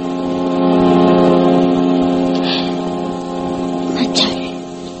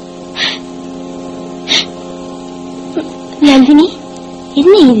 நந்தினி,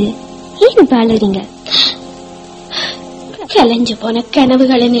 என்ன இது? ஏன் பாழுறீங்க? கலைஞ்சு போன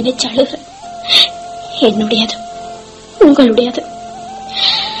கனவுகளை நினைச்சழுக. என்னுடையது உங்களுடையது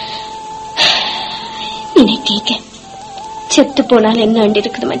நினைக்க செத்து போனால் என்ன வேண்டி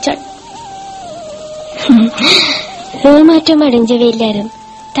இருக்குது மச்சான். ஏமாற்றம் அடைஞ்சவே எல்லாரும்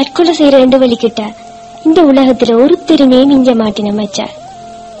தற்கொலை செய்ய 2 வலிக்கிட்டா இந்த உலகத்துல ஒருத்தருமே மிஞ்ச மாட்டின மச்சா.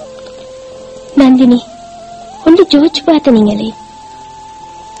 நந்தினி, ஒன்று ஜோதிச்சு பார்த்த நீங்களே,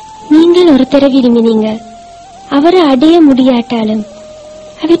 நீங்கள் ஒருத்தர விரும்பினீங்க, அவரை அடைய முடியாட்டாலும்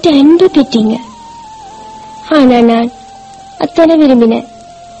அவற்றை அன்பு பெற்றீங்க. ஆனா நான் அத்தனை விரும்பினேன்,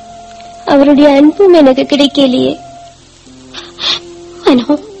 அவருடைய அன்பும் எனக்கு கிடைக்கலையே.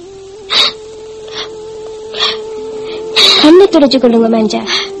 அனோ, கண்ணை துடைச்சு கொள்ளுங்க மஞ்சா.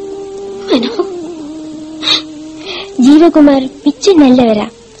 ஜீவகுமார் பிச்சு நல்லவரா,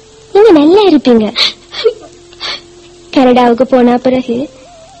 நீங்க நல்லா இருப்பீங்க. கனடாவுக்கு போன பிறகு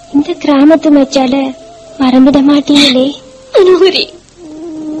இந்த கிராமத்து மச்சால மறந்துட மாட்டீங்களே. அனுகுரி,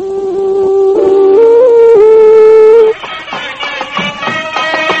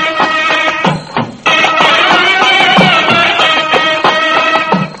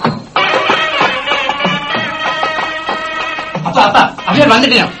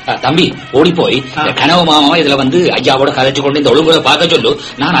 தம்பி ஓடி போய் கனவு மாமா இதுல வந்து ஐயாவோட கதைச்சு கொண்டு இந்த ஒழுங்குல பார்க்க சொல்லு.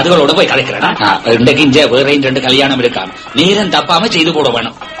 நான் அதுகளோட போய் கதைக்கிறேன். இன்றைக்கு இங்க வேற 2 கல்யாணம் இருக்காம நேரம் தப்பாம செய்து போட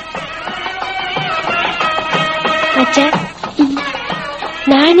வேணும்.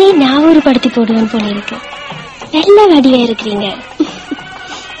 நானே நான் ஒரு படுத்தி போடுவேன் போல இருக்கு. நல்ல வடிவா இருக்கிறீங்க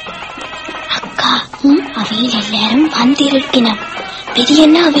அக்கா. அவையில் எல்லாரும் வந்திருக்கணும்.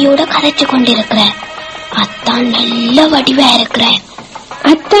 பெரியண்ணா அவையோட கதைச்சு கொண்டிருக்கிற. அத்தான் நல்ல வடிவா இருக்கிறேன்.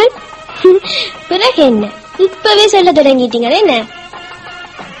 அத்தான் பிறகு என்ன இப்பவே சொல்ல தொடங்கிட்டீங்களே என்ன?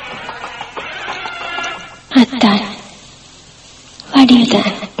 அத்தான்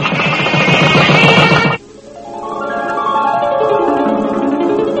வடிவுதான்.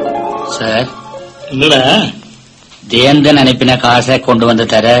 சார், என்னடா தேந்தன் அனுப்பின காசை கொண்டு வந்து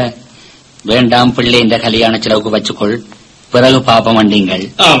தர வேண்டாம் பிள்ளை, இந்த கல்யாண செலவுக்கு வச்சுக்கொள், பிறகு பாப்பம் வந்தீங்கள்.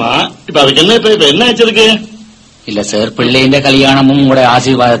 ஆமா, இப்ப அதுக்கு என்ன? இப்ப என்ன ஆச்சிருக்கு? இல்ல சார், பிள்ளை இந்த கல்யாணமும் உங்களோட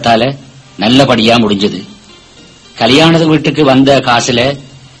ஆசீர்வாதத்தால நல்லபடியா முடிஞ்சது. கல்யாண வீட்டுக்கு வந்த காசுல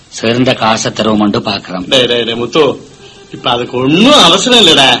சேர்ந்த காசை தருவோம் பாக்குறோம். முத்து, இப்ப அதுக்கு ஒன்னும் அவசரம்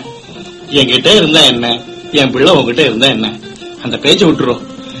இல்லடா. என்கிட்ட இருந்தா என்ன, என் பிள்ளை உங்ககிட்ட இருந்தா என்ன, அந்த பேச்சை விட்டுரும்.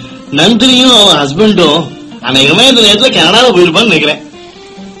 நந்தினியும் அவன் ஹஸ்பண்டும் அநேகமா இந்த நேரத்துல கனடால போயிருப்பான்னு நினைக்கிறேன்.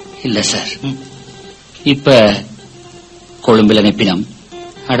 இல்ல சார், இப்ப கொழும்பில் அனுப்பினோம்,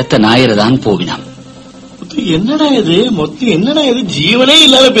 அடுத்த ஞாயிறு தான் போவினோம். என்னடா இது மொத்தம்? என்னடா இது ஜீவனே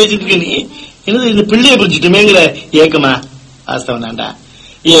இல்லாத பேசிட்டு இருக்க நீ? என்னது இந்த பிள்ளைய புரிஞ்சுட்டுமேங்கிற ஏக்கமா? வாஸ்தவம் தான்டா,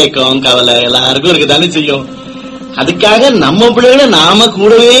 ஏக்கம் கவலை எல்லாருக்கும் இருக்கத்தானே செய்யும். அதுக்காக நம்ம பிள்ளைகளை நாம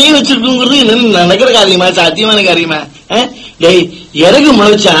கூடவே வச்சிருக்கோங்கிறது என்ன நடக்கிற காரியமா? சாத்தியமான காரியமா? டேய், இறகு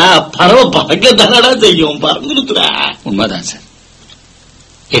முளைச்சா பறவை பறக்கத்தானடா செய்யும், பறந்துடுத்துடா. உண்மைதான் சார்,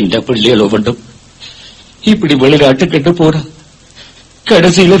 எந்த பிள்ளைகளோ மட்டும் இப்படி வெளிநாட்டு கெட்டு போற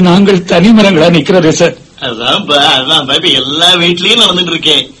கடைசியில நாங்கள் தனிமரங்களா நிக்கிறதே சார். அதான் இப்ப எல்லா வீட்லயும் நடந்துட்டு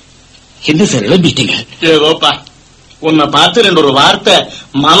இருக்கேன். என்ன சார் எழுப்பிட்டீங்க? ஏதோப்பா, உன்னை பார்த்து 2 வார்த்தை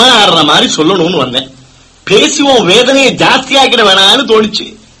மனம் ஆடுற மாதிரி சொல்லணும்னு வந்தேன். பேசுவோம், வேதனையை ஜாஸ்தி ஆக்கிட வேணான்னு தோணுச்சு.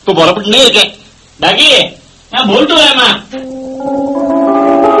 இப்ப புறப்பட்டுனே இருக்கேன். டாகி, நான் போட்டு வரேமா?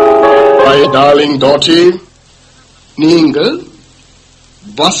 My darling daughter, நீங்கள்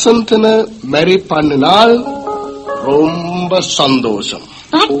வசந்தனை மேரி பண்ணினால் ரொம்ப சந்தோஷம்.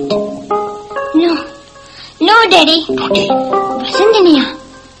 No, Daddy. வசந்தனியா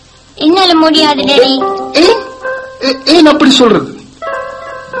என்னால முடியாது டேடி. ஏன் அப்படி சொல்றது?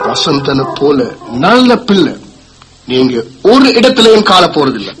 வசந்தனை போல நல்ல பிள்ளை நீங்க ஒரு இடத்திலையும் காண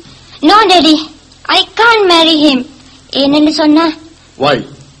போறதில்லை. No daddy, I can't Mary him. என்னன்னு சொன்னா? Why?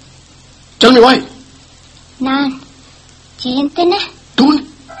 Tell me why. நான் ஜெயந்தன. Don't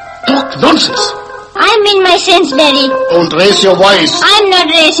talk nonsense. I'm in my sense, Daddy. Don't raise your voice. I'm not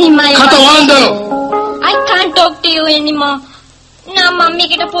raising my voice. Katavando. I can't talk to you anymore. நான் mummy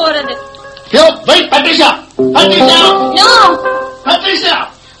கிட்ட போறது. Yo, wait, Patricia. Patricia. No. Patricia.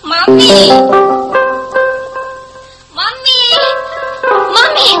 Mommy. Mommy.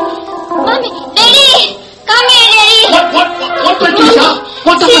 Mommy. Mommy. Daddy. Come here, Daddy. What, Patricia?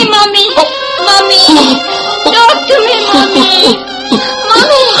 What See, happened? Mommy. Mommy. Talk to me, Mommy.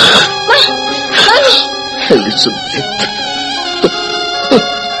 Mommy. Mommy. Elizabeth.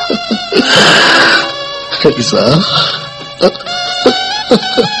 Elisa.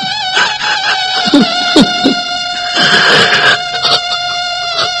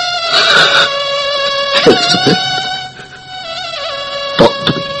 Elizabeth. Talk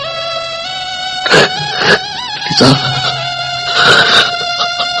to me. Elisa.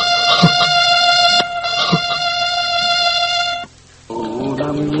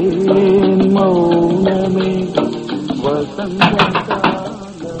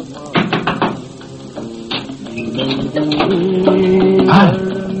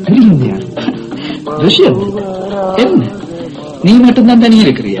 என்ன நீ மட்டும்தான் தனியா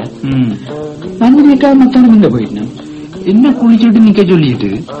இருக்கிறியா? நந்தினிக்கா மத்தான இங்க போயிட்டேன். என்ன குளிச்சுட்டு நிக்க சொல்லிட்டு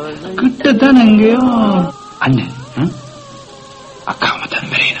கிட்டத்தான் எங்கேயோ அண்ணன் அக்கா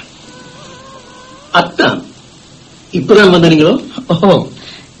மத்தான் வரையணும். அத்தான் இப்பதான் வந்தீங்களோ? ஓ,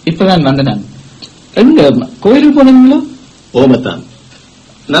 இப்பதான் வந்த நான். எங்க கோயிலுக்கு போனீங்களோ? ஓமத்தான்.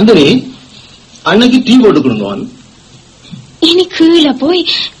 நந்தினி அன்னைக்கு டீ போட்டு கொடுங்க. இனி கீழே போய்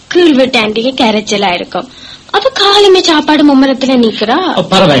கீழ் வீட்டு ஆண்டிக்கு கரைச்சலா இருக்கும். அப்ப காலமே சாப்பாடு மும்மரத்துல நிக்கிறா.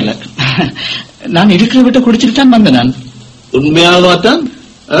 பரவாயில்ல, நான் இருக்கிற விட்டு குடிச்சிட்டு தான் வந்தேன். நான் உண்மையாகத்தான்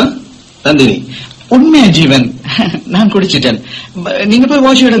நந்தினி? உண்மையா ஜீவன், நான் குடிச்சிட்டேன். நீங்க போய்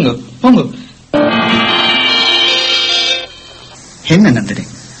வாஷ் எடுங்க போங்க. என்ன நந்தினி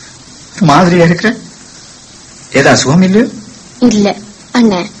மாதிரியா இருக்கிற? ஏதா சுகம் இல்லையோ? இல்ல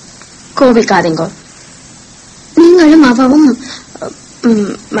அண்ணன், கோபிக்காதீங்க. நீங்களும் அவவும்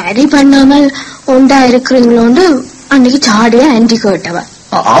மேரி பண்ணாமல் ஒண்டா இருக்கிறீங்களோன்னு அன்னைக்கு சாடியா ஆன்டி கேட்டவ.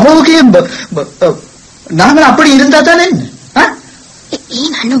 அவளுக்கே நாங்கள் அப்படி இருந்தா தானே?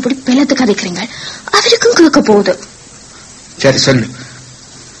 ஏன் அண்ணன் இப்படி பிளத்து கதைக்கிறீங்க? அவருக்கும் கேட்க போகுது. சரி சொல்லு.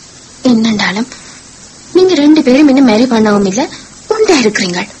 என்னண்டாலும் நீங்க ரெண்டு பேரும் இன்னும் மேரி பண்ணவும் இல்ல, ஒண்டா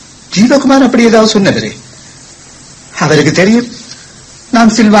இருக்கிறீங்க. ஜீவகுமார் அப்படி ஏதாவது சொன்னவரே? அவருக்கு தெரியும்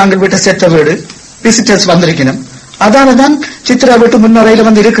நான் சில்வாங்கல் விட்ட செத்த வீடு விசிட்டர்ஸ் வந்திருக்கணும், அதானதான் சித்ரா விட்டு முன்னரையில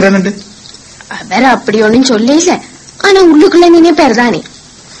வந்து இருக்கிறேன். அவர் அப்படி ஒன்னும் சொல்ல இல்ல, ஆனா உள்ளுக்குள்ள நீங்க பேர் தானே.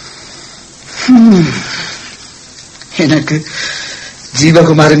 எனக்கு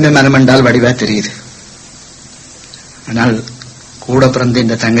ஜீவகுமாரின் மனமண்டால் வடிவா தெரியுது. ஆனால் கூட பிறந்த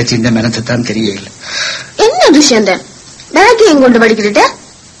இந்த தங்கச்சி இந்த மனத்தைத்தான் தெரியல. என்ன விஷயம் தான் பேக் எங்க கொண்டு படிக்கிட்ட?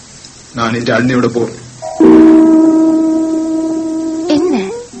 நான் இந்த அண்ணியோட போறேன். என்ன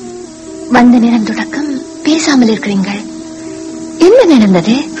வந்த நேரம் தொடக்கம் பேசாமல் இருக்கிறீங்கள்? என்ன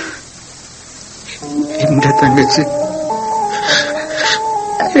நடந்தது? இந்த தங்கச்சி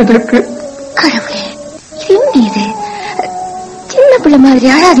எனக்கு கடவுளே, இது சின்ன பிள்ளை மாதிரி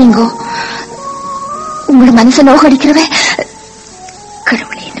ஆடாதீங்கோ. உங்களோட மனசை நோக்கடிக்கிறவ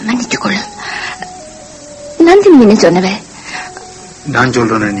கடவுளே என்ன மன்னித்துக் கொள்ளும். நந்தினி என்ன சொன்னவ? நான்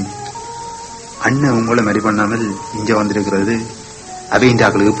சொல்றேன், நீ அண்ணன் உங்களை மாதிரி பண்ணாமல் இங்க வந்திருக்கிறது அவை இந்த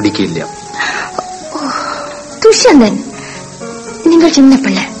ஆக்களுக்கு பிடிக்க இல்லையா? துஷ்யந்தன், நீங்கள் சின்ன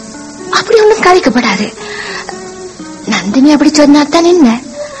பிள்ளை, அப்படி ஒன்றும் கலைக்கப்படாது. நந்தினி அப்படி சொன்னாத்தான் என்ன?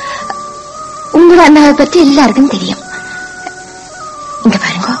 உங்களோட அண்ணாவை பத்தி எல்லாருக்கும் தெரியும். இங்க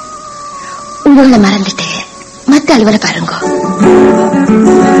பாருங்க, உங்களை மறந்துட்டு மத்த அலுவலை பாருங்க.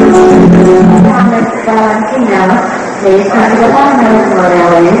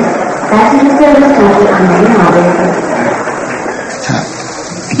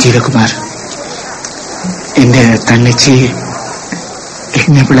 ஜீவகுமார், இந்த தங்கச்சி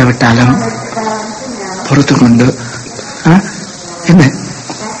என்ன பிள்ளை விட்டாலும் பொறுத்து கொண்டு என்ன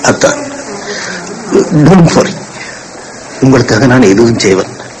அத்தான் டோன்ட் வரி, உங்களுக்காக நான் எதுவும்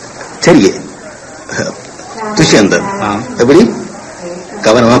செய்வேன். சரியே துஷ்யந்தன், எப்படி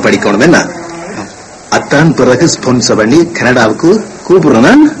கவனமா படிக்கணும் என்ன? அத்தான் பிறகு ஸ்பான்சர் பண்ணி கனடாவுக்கு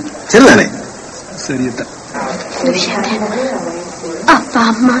கூப்பிடுறேன். சரிதானே? சரியத்தான். அப்பா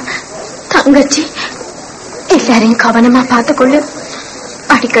அம்மா தங்கச்சி எல்லாரையும் கவனமா பார்த்துக்கொள்ளு.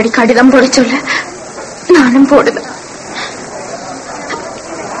 அடிக்கடி கடிதம் போட சொல்ல நானும் போடுவேன்.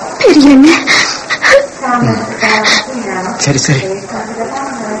 பெரிய சரி சரி,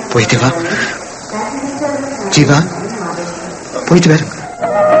 போயிட்டு வா ஜீவா, போயிட்டு வர.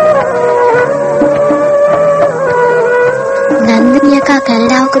 நந்தினி அக்கா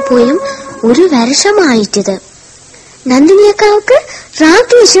கனடாவுக்கு போயும் 1 வருஷம் ஆயிட்டுது. நந்தினி அக்காவுக்கு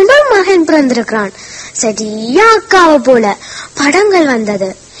ராகேஷ் மகன் பிறந்திருக்கிறான். சரியா அக்காவை போல படங்கள் வந்தது.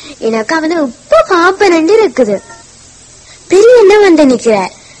 எனக்கு அவனை இப்ப பாப்பனண்டு இருக்குது. பெரிய என்ன வந்து நிக்கிற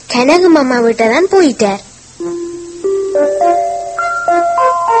கனகு மாமா வீட்டதான் போயிட்டார்.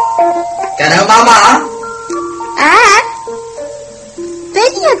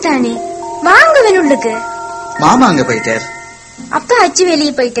 பெரிய தானே வாங்கவன் உள்ளுக்கு. மாமா அங்க போயிட்டார். அப்பா அச்சு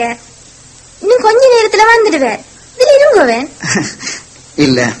வெளியே போயிட்டார். இன்னும் கொஞ்ச நேரத்துல வந்துடுவேன். இதுல இருங்கவன்.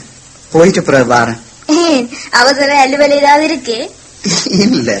 இல்ல, போயிட்டு பிறகு வாரேன். அவசர அலுவல் ஏதாவது இருக்கு?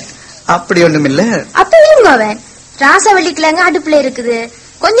 இல்ல, அப்படி ஒண்ணும் இல்ல. அப்ப இருங்கவன். ராசவள்ளி கிழங்கு அடுப்புல இருக்குது,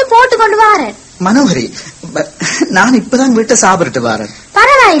 கொஞ்சம் போட்டு கொண்டு வாரேன். மனோகரி, நான் இப்பதான் வீட்டை சாப்பிட்டு வாரேன்.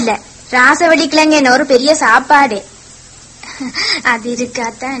 பரவாயில்ல, ராசவள்ளி கிழங்கு என்ன ஒரு பெரிய சாப்பாடு. அது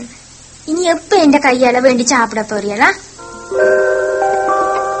இருக்காத்தான். இனி எப்ப எந்த கையால வேண்டி சாப்பிட போறீங்களா?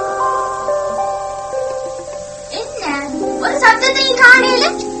 என்ன ஒரு சத்தத்தையும் காணல?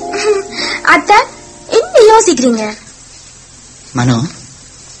 அத்த என்ன யோசிக்கிறீங்க? மனோ,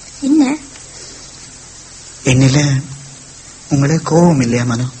 என்ன என்னில உங்களுக்கு கோபம் இல்லையா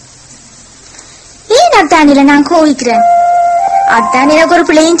மனோ? ஏன் அத்தானில நான் கோவிக்கிறேன்? அத்தான் எனக்கு ஒரு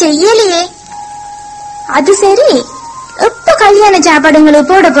பிள்ளையும் செய்யலையே. அது சரி, எப்ப கல்யாண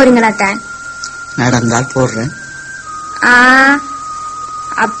சாப்பாடுங்களுக்கு போட போறீங்களா தான்? நடந்தால் போடுறேன்.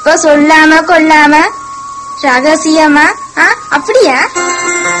 அப்ப சொல்லாம கொள்ளாம ரகசியமா அப்படியா?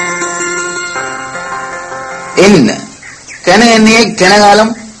 என்ன கனகண்ணையை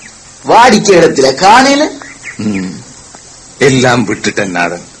கனகாலம் வாடிக்க இடத்துல காலையில எல்லாம் விட்டுட்டேன்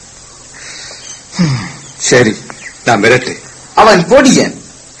நாதன். சரி, நான் மிரட்டு. அவன் பொடியன்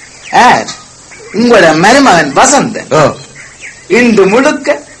உங்களோட மருமகன் வசந்தன் இன்று முழுக்க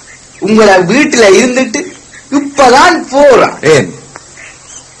உங்களோட வீட்டுல இருந்துட்டு இப்பதான் போறான். ஏன்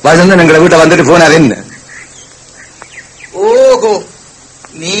வசந்தன் எங்களை வீட்டை வந்துட்டு போனார் என்ன? ஓஹோ,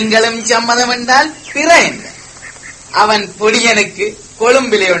 நீங்களும் சம்மதம் என்றால் பிற என்ன? அவன் பொடியனுக்கு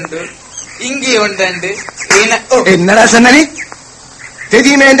கொழும்பிலே உண்டு, இங்கே உண்டு. என்னடா சொன்னி?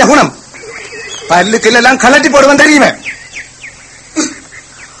 தெரியுமே என்ற குணம். பல்லுக்கு எல்லாம் கலட்டி போடுவன் தெரியுமே.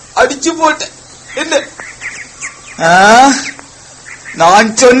 அடிச்சு போட்ட என்ன? நான்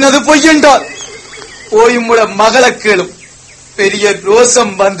சொன்னது பொய்யென்றால் போய் உங்களோட மகளை கேளும். பெரிய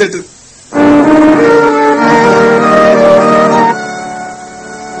ரோசம் வந்துட்டு.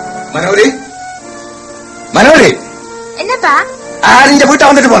 மனோரி, மனோரி, என்னப்பா? இந்த வீட்டை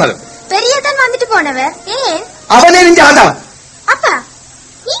வந்துட்டு போனது பெரியதான் வந்துட்டு போனவர். ஏன் அவனே நிஞ்ச வந்தவன்? அப்பா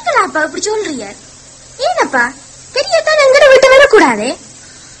நீங்களா அப்பா இப்படி சொல்றீங்க? ஏனப்பா பெரியதான் எங்கட விட்டு வரக்கூடாதே?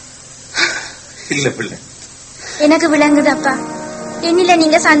 இல்ல பிள்ளை, எனக்கு விளங்குதப்பா. என்னில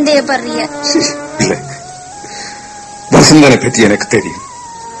நீங்க சந்தேகப்படுறீங்க. இல்ல, வசந்தனை பற்றி எனக்கு தெரியும்.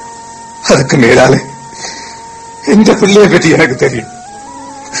 அதுக்கு மேலால இந்த பிள்ளைய பற்றி எனக்கு தெரியும்.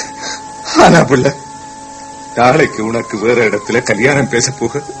 ஆனா பிள்ளை, நாளைக்கு உனக்கு வேற இடத்துல கல்யாணம் பேச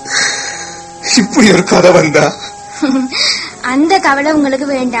போக இப்படி ஒரு கதை வந்தா? அந்த கவலை உங்களுக்கு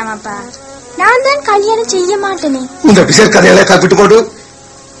வேண்டாமப்பா. நான் தான் கல்யாணம் செய்ய மாட்டேனே. இந்த பிசர் கதைகளை காப்பிட்டு போடு.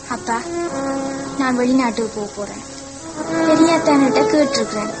 அப்பா, நான் வெளிநாட்டுக்கு போறேன். பெரியத்தானிட்ட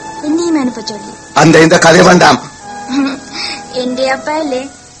கேட்டிருக்கிறேன், என்னையும் அனுப்ப சொல்லி. அந்த இந்த கதை வேண்டாம். என் அப்பா இல்லே,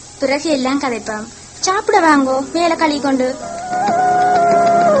 பிறகு எல்லாம் கதைப்பாம். சாப்பிட வாங்கோ, மேல களி கொண்டு.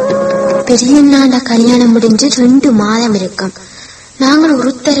 பெரியண்ணாண்ட கல்யாணம் முடிஞ்சு 2 மாதம் இருக்கும். நாங்கள்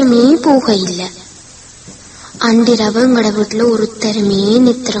ஒருத்தருமே போக இல்ல. அண்டிரவு எங்கட வீட்டுல ஒருத்தருமே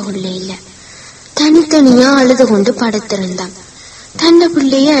நித்திர கொள்ள இல்ல. தனித்தனியா அழுது கொண்டு படுத்திருந்தான். தன்னை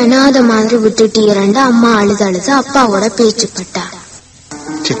பிள்ளைய அனாத மாதிரி விட்டுட்டு இரண்டு அம்மா அழுது அழுது அப்பாவோட பேச்சுப்பட்டா.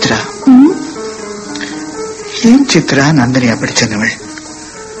 சித்ரா, ஏன் சித்ரா நந்தினி அப்படி சொன்னவள்?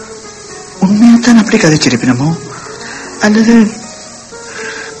 உண்மையாத்தான் அப்படி கதைச்சிருப்பினமோ, அல்லது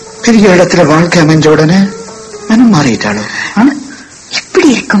பெரிய இடத்துல வாழ்க்கை அமைஞ்ச உடனே மனம் மாறிட்டாளோ? எப்படி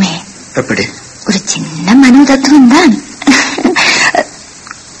இருக்குமே? எப்படி? ஒரு சின்ன மனோ தத்துவம் தான்.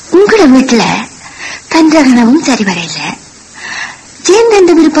 உங்களோட வீட்டுல கன்றகனவும் சரி வரையில,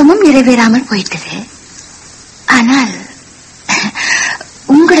 ஜேந்தண்ட விருப்பமும் நிறைவேறாமல் போயிட்டது. ஆனால்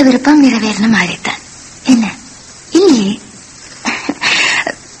உங்களோட விருப்பம் நிறைவேறணும் ஆடித்தான் என்ன இல்லையே?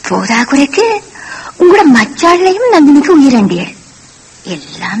 போதாக்குறைக்கு உங்களோட மச்சாளையும் நந்தினிக்கு உயிரண்டியல்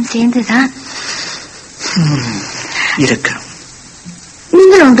எல்லாம் சேர்ந்துதான். இருக்கு.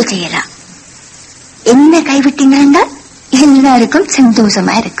 நீங்கள் ஒன்று செய்யலாம். என்ன கைவிட்டீங்க என்றால் எல்லாருக்கும்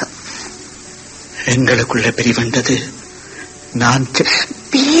சந்தோஷமா இருக்கும். எங்களுக்குள்ள பிரிவந்தது நான்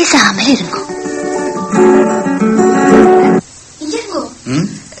பேசாமல் இருக்கும்.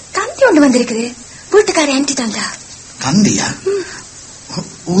 தந்தி ஒன்று வந்திருக்குது. வீட்டுக்கார ஆன்டி தந்தா. தந்தியா?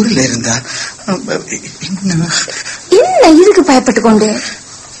 ஊர்ல இருந்தா என்ன இதுக்கு பயப்பட்டு கொண்டு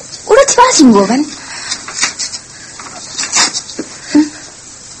உடச்சு வாசிங்கோவன்.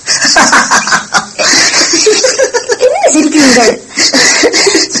 என்ன சிரிக்கிறீர்கள்?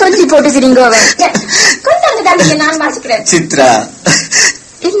 சொல்லி போட்டு சிரிங்கோவன். கொண்டாந்து தம்பிக்கு நான் வாசிக்கிறேன். சித்ரா,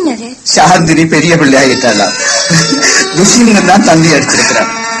 என்னது? சாந்தினி பெரிய பிள்ளையாயிட்டாளா? துஷ்யந்தன் தான் தந்தி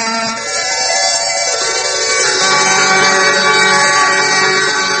அடிச்சிருக்கிறான்.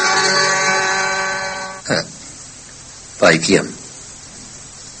 பாக்கியம்,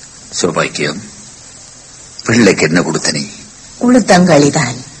 சோபாக்கியம், பிள்ளைக்கு என்ன கொடுத்த நீ?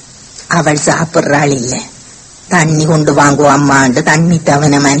 உளுத்தங்களிதான். அவள் சாப்பிடுறாள் இல்ல, தண்ணி கொண்டு வாங்குவோம் அம்மாண்டு தண்ணி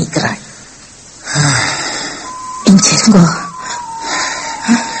தவணை மணிக்கிறாள்.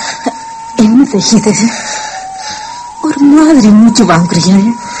 என்ன செய்யுது? ஒரு மாதிரி மூச்சு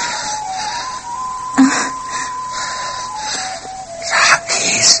வாங்குறீர்கள்.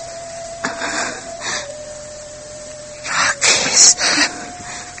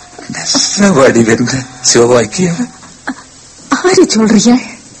 வடிவென்ன சோபாக்கியம்? ஆறு சொல்றீங்க?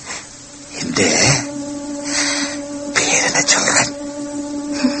 இந்த பேரனை சொல்றேன்.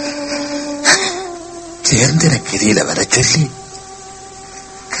 சேர்ந்திர கிரியில வர சொல்லி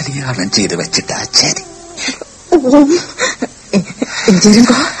கல்யாணம் செய்து வச்சுட்டா சரி.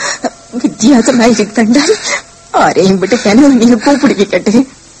 வித்தியாசமா இருக்கண்டால் ஆரையும் விட்டு கனவு நீங்க கூப்பிடுவிக்கட்டு.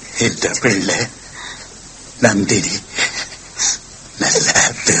 இந்த பிள்ளை நந்தினி நல்ல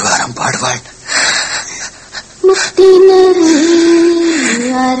தேவாரம் பாடுவாள்.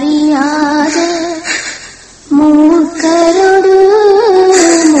 அறியாத மூக்கரோடு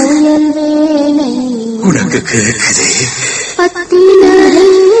முயல் வேலை உனக்கு கேட்குது. பத்தினரை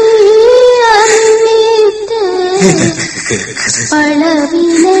அறிவித்து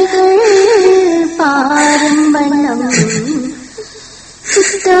பழவினைகள் பாரும் வண்ணம்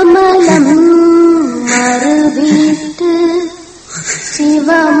சுத்தமலம் மறுவிட்டு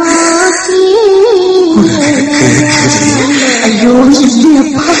சிவமாக்கி. ஐயோ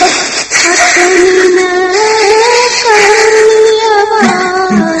இல்லையப்பா.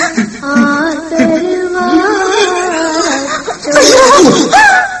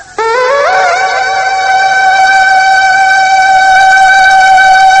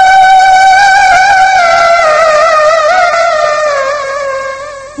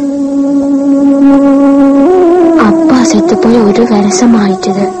 அப்பா செத்து போய் ஒரு வருஷம்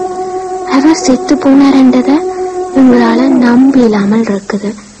ஆயிட்டுது. அவர் செத்து போனார்ன்றத எங்களால நம்ப இல்லாமல் இருக்குது.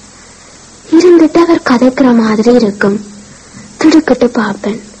 இருந்துட்டு அவர் கதைக்கிற மாதிரி இருக்கும். திடுக்கிட்டு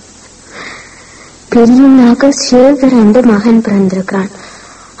பார்ப்பேன். பெரியனாக சேகர் என்று மகன் பிறந்திருக்கிறான்.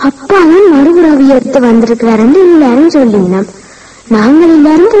 அப்பாவும் மறுபுறவி எடுத்து வந்திருக்கிறார் என்று எல்லாரும் சொல்லினோம். நாங்கள்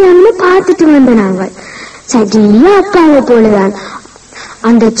எல்லாரும் போய் பார்த்துட்டு வந்த நாங்கள் சரியா அப்பாவை போலதான்.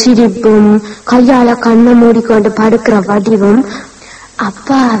 அந்த சிரிப்பும் கையால கண்ணை மூடிக்கொண்டு படுக்கிற வடிவும்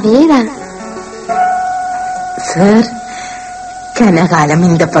அப்பாவே தான். சார், கனகாலம்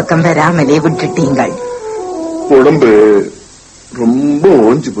இந்த பக்கம் வராமலே விட்டுட்டீங்கள். உடம்பு ரொம்ப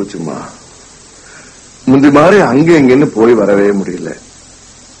ஓஞ்சு போச்சுமா. முந்தி மாதிரி அங்க எங்கன்னு போய் வரவே முடியல.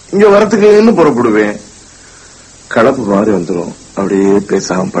 இங்க வரத்துக்கு இன்னும் புறப்படுவேன், கலப்பு மாதிரி வந்துடும். அப்படியே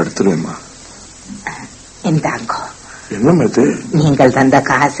பேசாம படுத்துருவேம்மா. இந்தாங்கோ. என்ன மேத்து? நீங்கள் தந்த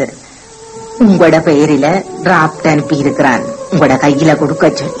காசு உங்களோட பெயரில டிராப்ட் அனுப்பி இருக்கிறான். உங்களோட கையில கொடுக்க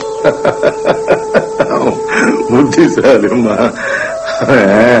சொல்லி. புத்திசாலிம்மா,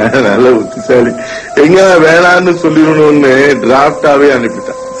 நல்ல புத்திசாலி. எங்க வேணான்னு சொல்லிடணும்னு டிராப்டாவே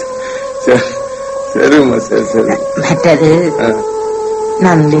அனுப்பிட்டான். சரிம்மா, சரி சரி. மற்றது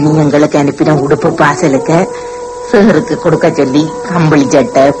நந்தினி எங்களுக்கு அனுப்பின உடுப்பு பாசலுக்கு சேருக்கு கொடுக்க சொல்லி கம்பளி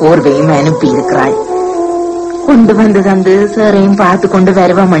சட்டை போர்வையும் அனுப்பி இருக்கிறாள். கொண்டு வந்து தந்து சேரையும் பார்த்து கொண்டு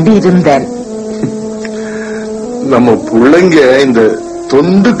வருவமண்டி இருந்தேன். நம்ம பிள்ளைங்க இந்த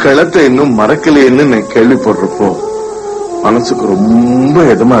தொண்டு களத்தை இன்னும் மறக்கலைன்னு நான் கேள்விப்படுறப்போ மனசுக்கு ரொம்ப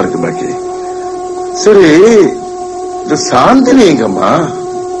இதமா இருக்கு பாக்கி. சரி, இந்த சாந்தினி எங்கம்மா?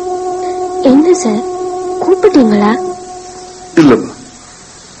 என்ன சார் கூப்பிட்டீங்களா? இல்லம்மா,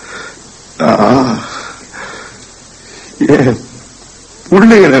 ஏன்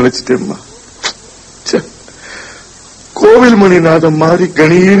பிள்ளைங்க நினைச்சிட்டேம்மா. கோவில் மணிநாதம் மாதிரி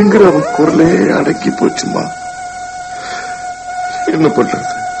கணீருங்கிற அவன் குரலே அடக்கி போச்சுமா. என்ன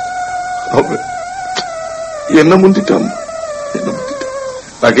பண்றது? என்ன முந்திட்டான்.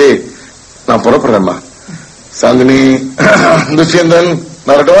 ஓகே, நான் புறப்படுறேன்மா. சாந்தினி, துஷ்யந்தன்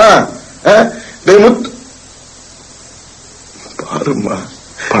வரட்டுவா? முத்து பாருமா,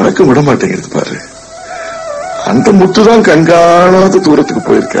 பழக்கம் விட மாட்டேங்கிறது பாரு. அந்த முத்துதான் கண்காணாத தூரத்துக்கு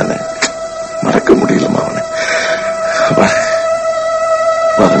போயிருக்கானே, மறக்க முடியலமா அவனை.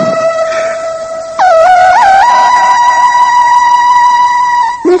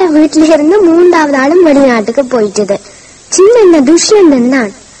 வீட்டில இருந்து 3வது ஆளும் வெளிநாட்டுக்கு போயிட்டது. சின்ன துஷ்யந்தன்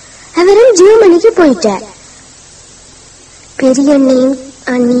தான். அவரும் ஜெர்மனிக்கு போயிட்டார். பெரியண்ணையும்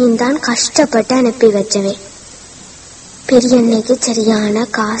அண்ணியும் தான் கஷ்டப்பட்டு அனுப்பி வச்சவே. பெரியண்ணைக்கு சரியான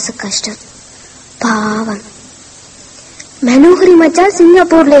காசு கஷ்டம், பாவம். மனோகரி மச்சான்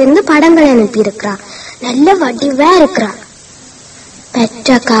சிங்கப்பூர்ல இருந்து படங்கள் அனுப்பி இருக்கிறான். நல்ல வடிவா இருக்கிறான்.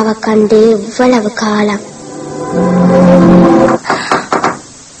 பெற்றக்காவை கண்டு இவ்வளவு காலம்.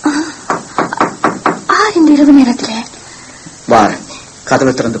 6:20 நேரத்துல வார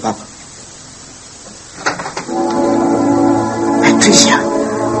கதவை திறந்து பாப்போம்.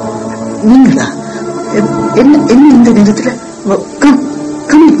 நீங்களா? என்ன இந்த நேரத்துல?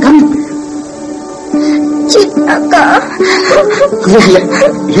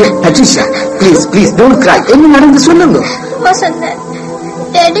 என்ன நடந்து சொல்லுங்க.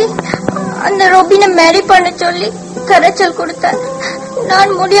 டாடி, அந்த ரோபினை மேரி பண்ண சொல்லி கரைச்சல் கொடுத்தார்.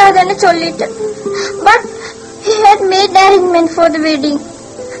 நான் முடியாதுன்னு சொல்லிட்டேன். But he had made arrangement for the wedding.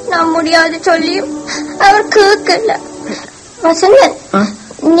 நான் முடியாது சொல்லியும் அவர் கேட்கல. வசந்தன்,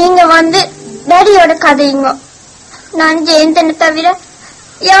 நீங்க வந்து டாடியோட கதையுங்க. நான் ஜெயந்தனை தவிர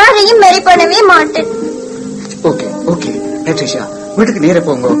யாரையும் மேரி பண்ணவே மாட்டேன். ஓகே ஓகே பேட்ரிஷியா, வீட்டுக்கு நேர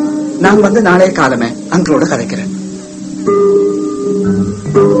போங்க. நான் வந்து நாளைய காலமே அங்களோட கதைக்கிறேன்.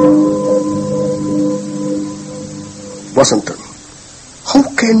 Vasanthan, how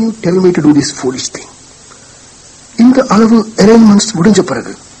can you tell me to do this foolish thing? இந்த அளவு அரேஞ்ச்மெண்ட்ஸ் முடிஞ்ச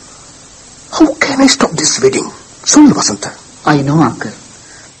பிறகு how can I stop this wedding? சொல்லு Vasanthan. I know, uncle.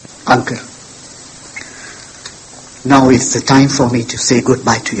 Uncle, now is the time for me to say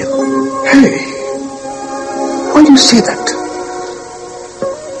goodbye to you. Hey, why do you say that?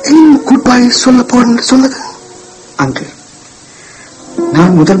 ஏன் goodbye சொல்ல போறேன்னு சொன்னது? Uncle,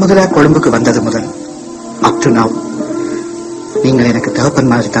 நான் முதலா கொழும்புக்கு வந்தது முதல் up to now நீங்கள் எனக்கு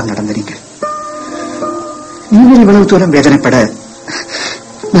தகப்பன் மாதிரி தான் நடந்தீங்க. நீங்கள் இவ்வளவு தூரம் வேதனைப்பட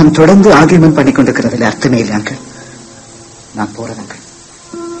நான் தொடர்ந்து ஆர்கியூமெண்ட் பண்ணி கொண்டிருக்கிறதுல அர்த்தமே இல்லை அங்கிள். நான் போறேன் uncle.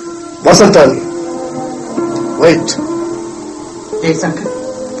 Vasanthan, wait. Yes, uncle.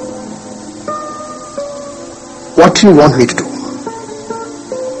 What do you want me to do?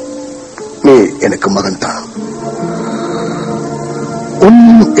 நீ எனக்கு மகன் தான்.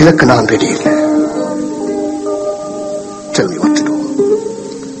 ஒன்னும் இலக்கு நான் ரெடி இல்லை. Tell me what to do.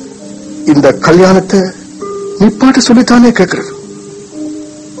 இந்த கல்யாணத்தை நீ பாட்டு சொல்லித்தானே கேட்கிறது.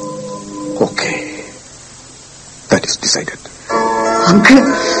 Okay, that is decided. Uncle,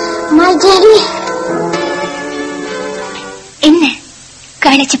 my daddy. என்ன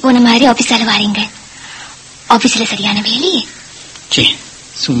களைச்சு போன மாதிரி ஆபீஸால வாரீங்க? ஆபீஸ்ல சரியான வேலையே?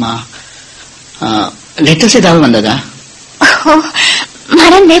 சும்மா லெட்டர்ஸ் ஏதாவது வந்ததா?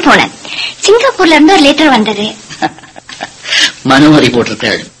 மறந்தே போனேன். சிங்கப்பூர்ல இருந்து ஒரு லெட்டர் வந்தது. மனோகரி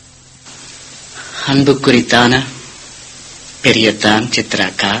போட்டிருக்காள். அன்பு குறித்தான பெரியத்தான்,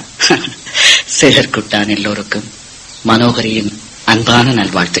 சித்ராக்கா, சேகர்குட்டான் எல்லோருக்கும் மனோகரியின் அன்பான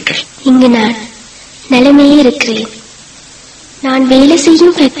நல்வாழ்த்துக்கள். இங்கு நான் நிலைமையே இருக்கிறேன். நான் வேலை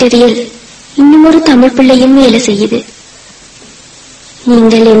செய்யும் ஃபேக்டரியில் இன்னும் ஒரு தமிழ் பிள்ளையும் வேலை செய்யுது.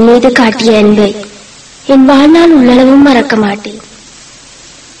 நீங்கள் என் மீது காட்டிய அன்பை என் வாழ்நாள் உள்ளளவும் மறக்க மாட்டேன்.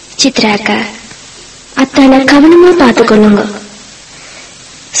 சித்ராக்கா, அத்தான கவனமா பார்த்துக்கொள்ளுங்க.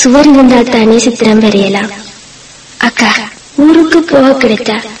 சுவர் இருந்தால் தானே சித்திரம் வரையலாம். அக்கா, ஊருக்கு போக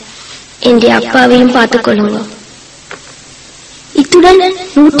கிடைத்தா என் அப்பாவையும் பார்த்துக்கொள்ளுங்க. இத்துடன்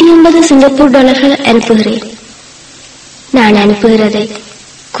 180 சிங்கப்பூர் டாலர்கள் அனுப்புகிறேன். நான் அனுப்புகிறதை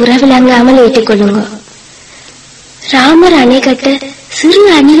குறவிலங்காமல் ஏற்றுக்கொள்ளுங்க. ராமர் அணை கட்ட சிறு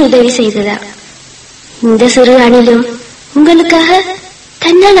அணில் உதவி செய்ததா? இந்த சிறு அணிலும் உங்களுக்காக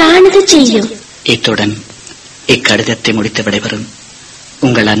தன்னால் ஆனது செய்யும். இத்துடன் இக்கடிதத்தை முடித்து விடைபெறும்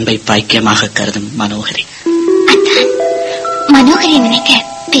உங்கள் அன்பை பாக்கியமாக கருதும் மனோகரி. அத்தான், மனோகரி நினைக்க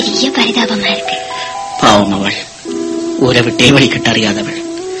பெரிய பரிதாபமா இருக்கு. பாவம், அவள் ஊரை விட்டே வழிகிட்ட அறியாதவள்.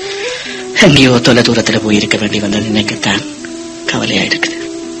 எங்கேயோ தொலை தூரத்துல போயிருக்க வேண்டி வந்தது நினைக்கத்தான் கவலையா இருக்குது.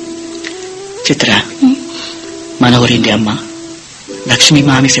 சித்ரா, மனோகரியின் அம்மா லட்சுமி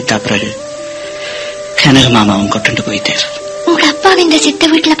மாமி செத்தா பிறகு கனக மாமாவும் கொண்டு போயிட்டார். உங்க அப்பாவை இந்த சித்த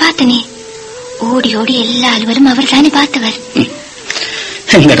வீட்டுல பார்த்தனே, ஓடி ஓடி எல்லா அலுவலும் அவர் தானே பார்த்தவர்.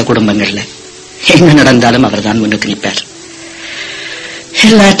 எங்கட குடும்பங்கள்ல என்ன நடந்தாலும் அவர்தான் முன்னுக்கு நிற்பார்.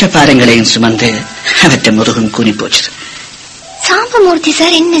 எல்லாற்ற பாரங்களையும் சுமந்து அவற்ற முருகன் கூறி போச்சு. சாம்பமூர்த்தி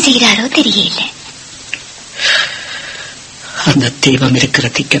சார் என்ன செய்கிறாரோ தெரியல. அந்த தெய்வம் இருக்கிற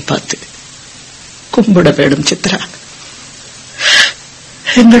திக்க பார்த்து கும்பிட வேணும் சித்ரா.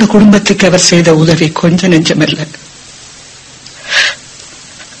 எங்களோட குடும்பத்துக்கு அவர் செய்த உதவி கொஞ்ச நெஞ்சமல்ல.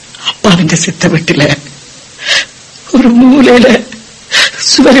 அப்பாவின் சித்த வீட்டில ஒரு மூலையில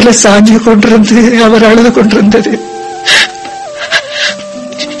சுவரில சாஞ்சி கொண்டிருந்து அவர் அழுது கொண்டிருந்தது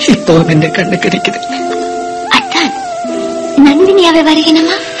இப்பவும் என் கண்ணு கிடைக்குது. அத்தான் நந்தினியாவை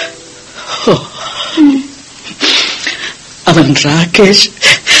வருகினமா? அவன் ராகேஷ்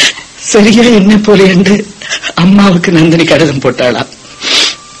சரியா என்ன போல என்று அம்மாவுக்கு நந்தினி கடிதம் போட்டாளாம்.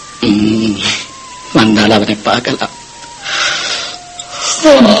 வந்தால் அவனை பார்க்கலாம்.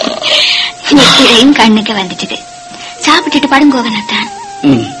 நெத்திரையும் கண்ணுக்கு வந்துட்டது. சாப்பிட்டுட்டு படுங்கோவனத்தான்.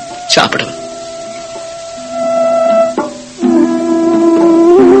 சாப்பிடும்.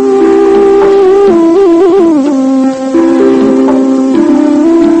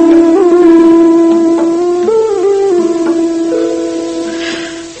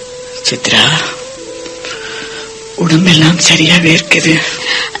 சித்ரா, உடம்பெல்லாம் சரியா வேர்க்குது.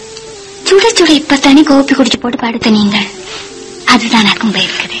 சுட சுட இப்பத்தானே கோப்பி குடிச்சு போட்டு படுத்த நீங்கள். அதுதான் எனக்கும்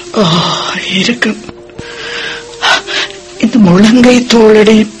போயிருக்குது. இருக்கும். இந்த முழங்கை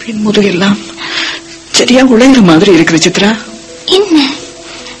தோளடி பின் முதுகெல்லாம் சரியா உழைகிற மாதிரி இருக்குது சித்ரா. என்ன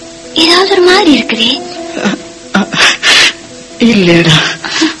ஏதாவது ஒரு மாதிரி இருக்குதே? இல்லடா,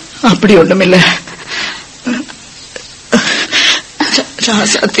 அப்படி ஒண்ணும் இல்ல.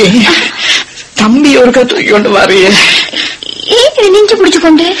 தம்பி ஒரு தூக்கி கொண்டு வாரியே. நெஞ்சு பிடிச்சு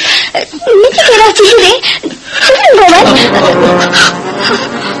கொண்டு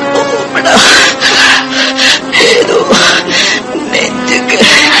ஏதோ நெஞ்சுக்கு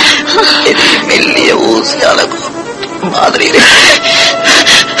மெல்லிய ஊசியால மாதிரி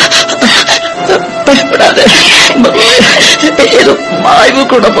பயப்படாத. ஏதோ மாய்வு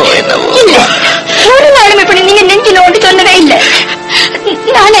கூட போயினவோ. ஒரு நாளும் இப்படி நீங்க நெஞ்சில ஒன்று சொன்னதே இல்லை.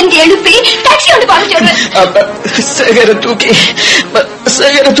 நான் அங்கே எழுப்பி டாக்ஸி வந்து பார்க்க சொல்றேன். சேகர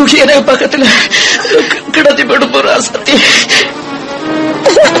தூக்கி எனக்கு பக்கத்துல கிடத்தி போட்டு போறா. சத்தி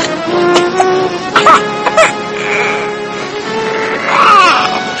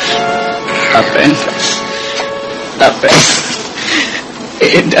அப்பன் அப்பன்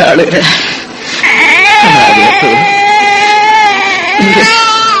எந்த ஆளுகிற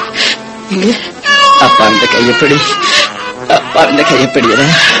அப்பா அந்த கையப்படி, அப்பா அந்த கையப்படியட.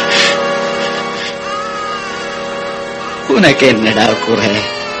 உனக்கு என்னடா குறை?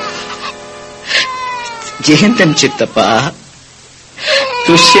 ஜெயந்தன் சித்தப்பா,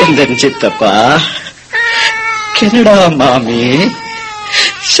 துஷ்யந்தன் சித்தப்பா, கனடா மாமி,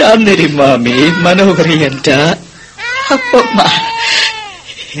 சாந்திரி மாமி, மனோகரி என்றா அப்பம்மா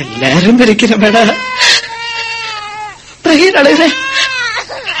எல்லாரும் இருக்கிறமேடா. பயிர் அழுகிற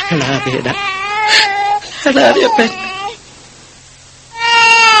அழாதேடா, அழாதேப்பன்.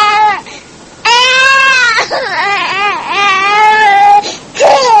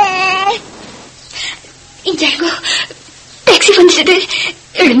 டாக்ஸி வந்துட்டு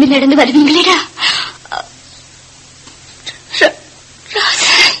எழுந்து நடந்து வருவீங்களேடா.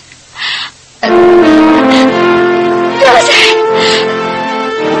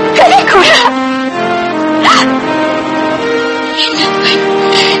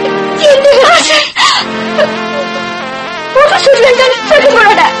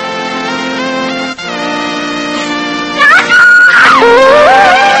 சொல்லுங்களோட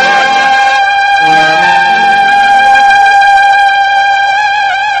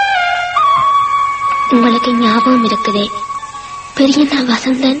உங்களுக்கு ஞாபகம் இருக்குதே, பெரியண்ணா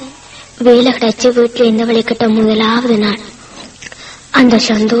வசந்தன் வேலை கிடைச்சு வீட்டுல இருந்தவளை கிட்ட முதலாவது நாள். அந்த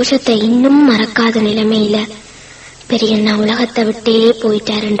சந்தோஷத்தை இன்னும் மறக்காத நிலைமையில பெரியண்ணா உலகத்தை விட்டே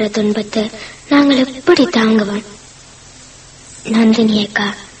போயிட்டாருன்ற துன்பத்தை நாங்கள் எப்படி தாங்குவோம்? நந்தினி அக்கா,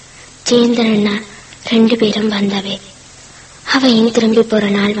 ஜெயந்தன் அண்ணா 2 பேரும் வந்தவே. அவையும் திரும்பி போற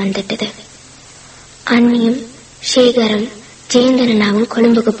நாள் வந்துட்டது. அண்ணியும் சேகரும் ஜெயந்தன் அண்ணாவும்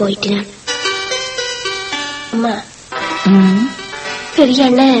கொழும்புக்கு போயிட்டான். அம்மா, பெரிய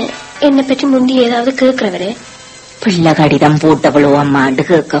அண்ணன் என்னை பற்றி முந்தி ஏதாவது கேட்கிறவரு? பிள்ளை கடிதம் போட்டவளோ அம்மாண்டு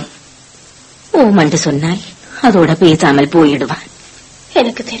கேட்கும். ஓமண்டு சொன்னால் அதோட பேசாமல் போயிடுவான்.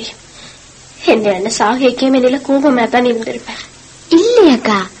 எனக்கு தெரியும். என் அண்ணன் சாகியக்கே மேல கோபமா தான் இருந்திருப்பேன்.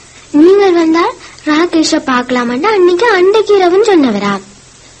 இல்லையக்கா, நீங்கள் வந்தால் ராகேஷ பாக்கலாமண்டா அன்னைக்கு அண்டைக்கு இரவுன்னு சொன்னவரா?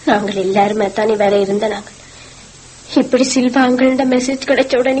 நாங்கள் எல்லாருமே தானே வேற இருந்த நாங்கள் இப்படி சில்வாங்கள்ட மெசேஜ்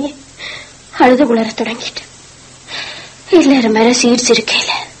கிடைச்ச உடனே அழுது உணர தொடங்கிட்டு எல்லாரும் வேற சீர்ஸ்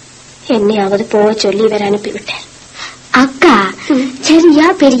இருக்கையில என்னையாவது போக சொல்லி இவர் அனுப்பிவிட்டார். அக்கா சரியா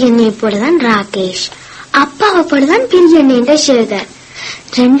பெரியண்ணை போலதான் ராகேஷ், அப்பாவை போலதான் பெரியண்ண சேகர்,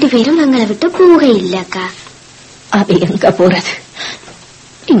 2 பேரும் எங்களை விட்டு போக இல்ல அக்கா. அவ எங்க போறது?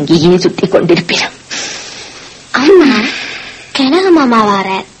 இங்கேயே சுத்தி கொண்டிருப்பிடும். அம்மா கனக மாமா வார.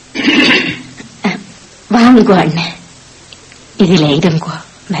 வாங்கோ அண்ணன், இதுல இருங்கோ.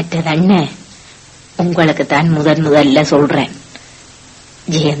 மற்றது அண்ணன் உங்களுக்கு தான் முதல்ல சொல்றேன்,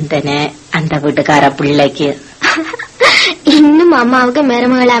 ஜெயந்தன அந்த வீட்டுக்கார பிள்ளைக்கு இன்னும் அம்மாவுக்கு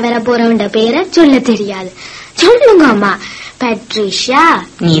மருமகளா வர போறவண்ட பேரை சொல்ல தெரியாது. சொல்லுங்க அம்மா. பட்ரிஷா.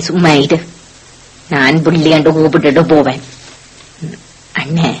 நீ சும்மா இரு, நான் புள்ளியாண்டு கூப்பிட்டுட்டு போவேன்.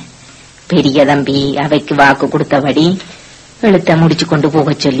 அண்ணே, பெரிய தம்பி அவைக்கு வாக்கு கொடுத்தபடி எழுத்த முடிச்சு கொண்டு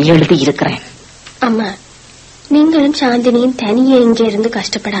போக சொல்லி எழுதி இருக்கிறேன். அம்மா, நீங்களும் சாந்தினியும் தனியே இங்கே இருந்து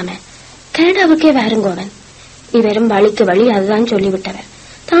கஷ்டப்படாம கனடாவுக்கே வாருங்கோவன். இவரும் வழிக்கு வழி அதுதான் சொல்லிவிட்டவர்.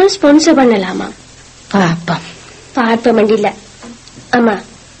 தான் ஸ்பான்சர் பண்ணலாமா? பாப்பம் பார்ப்ப மண்டியில. அம்மா,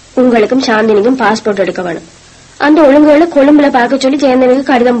 உங்களுக்கும் சாந்தினிக்கும் பாஸ்போர்ட் எடுக்க வேணும். அந்த ஒழுங்குகளை கொழும்புல பார்க்க சொல்லி ஜெயந்தனுக்கு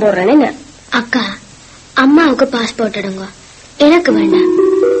கடிதம் போடுறேன்னு. என்ன அக்கா, அம்மாவுக்கு பாஸ்போர்ட் எடுங்க, எனக்கு வேண்டாம்.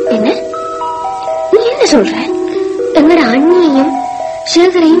 என்ன நீ என்ன சொல்ற? எங்கட அண்ணியையும்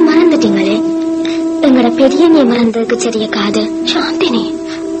சேகரையும் மறந்துட்டீங்களே. எங்கட பெரியண்ணை மறந்ததுக்கு சரிய காது சாந்தினி.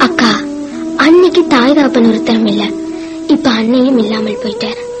 அக்கா, அன்னைக்கு தாய் தாப்பன் ஒருத்தரும் இல்ல, இப்ப அண்ணையும் இல்லாமல்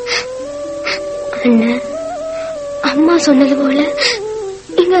போயிட்டார். அண்ணா, அம்மா சொன்னது போல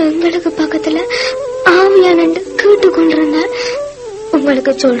இங்க எங்களுக்கு பக்கத்துல ஆவியானண்டு கேட்டு கொண்டிருந்தார்.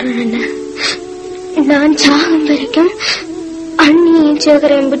 உங்களுக்கு சொல்றேன் அண்ணா, நான் சாகும் வரைக்கும் அண்ணியையும்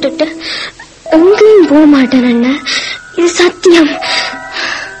சேகரையும் விட்டுட்டு எங்கேயும் போக மாட்டேன் அண்ணா. இது சத்தியம்.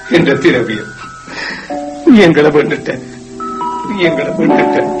 என்ற திரவியம் நீ எங்களை பண்ணிட்ட, நீ எங்களை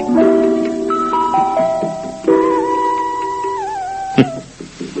பண்ணிட்ட.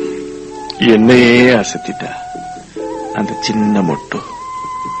 என்னையே அசத்திட்ட அந்த சின்ன மொட்டு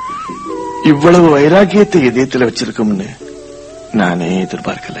இவ்வளவு வைராக்கியத்தை இதயத்தில் வச்சிருக்கும்னு நானே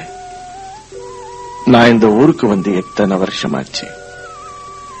எதிர்பார்க்கல. நான் இந்த ஊருக்கு வந்து எத்தனை வருஷமாச்சு.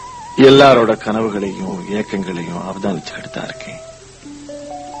 எல்லாரோட கனவுகளையும் ஏக்கங்களையும் அவதானிச்சுக்கிட்டு தான் இருக்கேன்.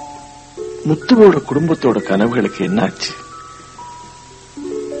 முத்துவோட குடும்பத்தோட கனவுகளுக்கு என்னாச்சு?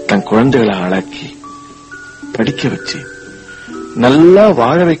 தன் குழந்தைகளை ஆளாக்கி படிக்க வச்சு நல்லா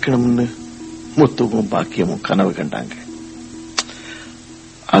வாழ வைக்கணும்னு முத்துவும் பாக்கியமும் கனவு கண்டாங்க.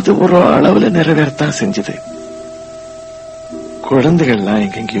 அது ஒரு அளவுல நிறைவேறத்தான் செஞ்சது. குழந்தைகள்லாம்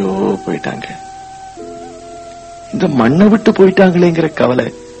எங்கெங்கயோ போயிட்டாங்க. இந்த மண்ணை விட்டு போயிட்டாங்களேங்கிற கவலை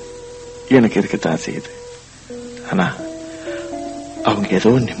எனக்கு இருக்கத்தான் செய்யுது. ஆனா அவங்க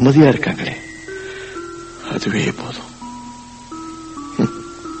ஏதோ நிம்மதியா இருக்காங்களே, அதுவே போதும்.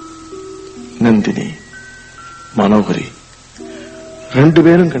 நந்தினி, மனோகரி 2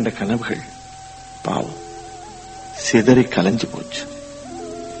 பேரும் கண்ட கனவுகள் பாவம் சிதறி கலைஞ்சு போச்சு.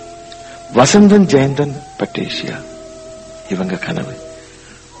 வசந்தன், ஜெயந்தன், பட்டேஷியா இவங்க கனவு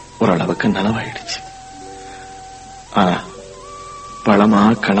ஓரளவுக்கு நனவாயிடுச்சு. ஆனா பலமா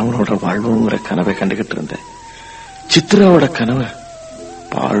கணவனோட வாழ்வுங்கிற கனவை கண்டுகிட்டு இருந்த சித்ராவோட கனவை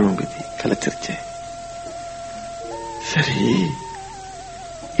பாழும் விதி கலைச்சிருச்சு. சரி,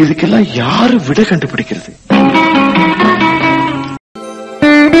 இதுக்கெல்லாம் யாரு விட கண்டுபிடிக்கிறது?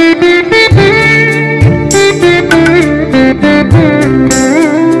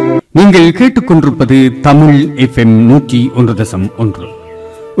 நீங்கள் கேட்டுக்கொண்டிருப்பது தமிழ் FM 101.1.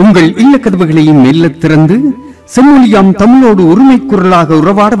 உங்கள் இல்ல கதவுகளையும் மெல்ல திறந்து செம்மொழியாம் தமிழோடு உரிமை குரலாக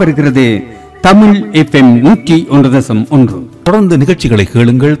உறவாட வருகிறது தமிழ் FM 101.1. தொடர்ந்து நிகழ்ச்சிகளை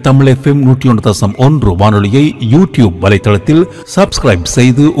கேளுங்கள். தமிழ் FM 101.1 வானொலியை யூடியூப் வலைத்தளத்தில் சப்ஸ்கிரைப்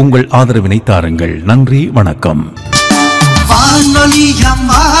செய்து உங்கள் ஆதரவினை தாருங்கள். நன்றி, வணக்கம். வானொலியம்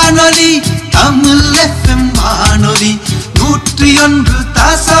வானொலி தமிழ் FM வானொலி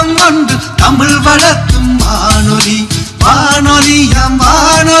 101.1 தமிழ் வளர்க்கும் வானொலி. வானொலியம்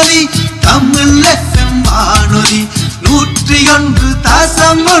வானொலி தமிழ் FM வானொலி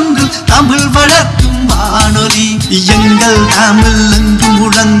 101.1 தமிழ் வளர்க்கும் வானொலி. எங்கள் தமிழ் என்று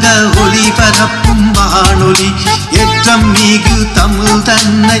முழங்க ஒளிபரப்பும் வானொலி. ஏற்றம் மிகு தமிழ்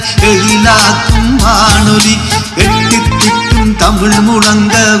தன்னை எழிலாக்கும் வானொலி. எட்டித்திக்கும் தமிழ்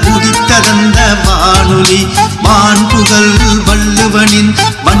முழங்க உதித்ததந்த வானொலி. மாண்புகள் வள்ளுவனின்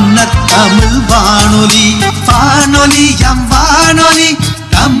வண்ணத் தமிழ் வானொலி. வானொலியம் வானொலி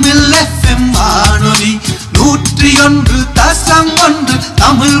தமிழ் FM வானொலி 101.1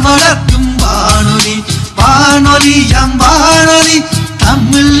 தமிழ் வளர்க்கும் வானொலி. வானொலியம் வானொலி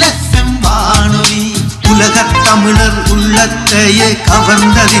தமிழ் FM வானொலி. உலகத் தமிழர் உள்ள உள்ளத்தையே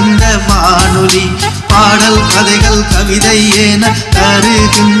கவர்ந்ததிந்த வானொலி பாடல் கதைகள் கவிதை என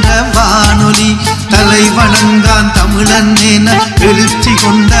தருகின்ற வானொலி தலை வணங்கான் தமிழன் என எழுச்சி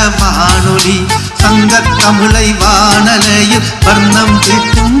கொண்ட வானொலி சங்கத் தமிழை வானலையில் வர்ணம்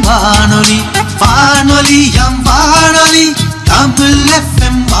தீட்டும் வானொலி வானொலியம் வானொலி தமிழ்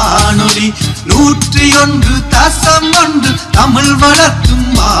FM வானொலி 101.1 தமிழ் வளர்க்கும்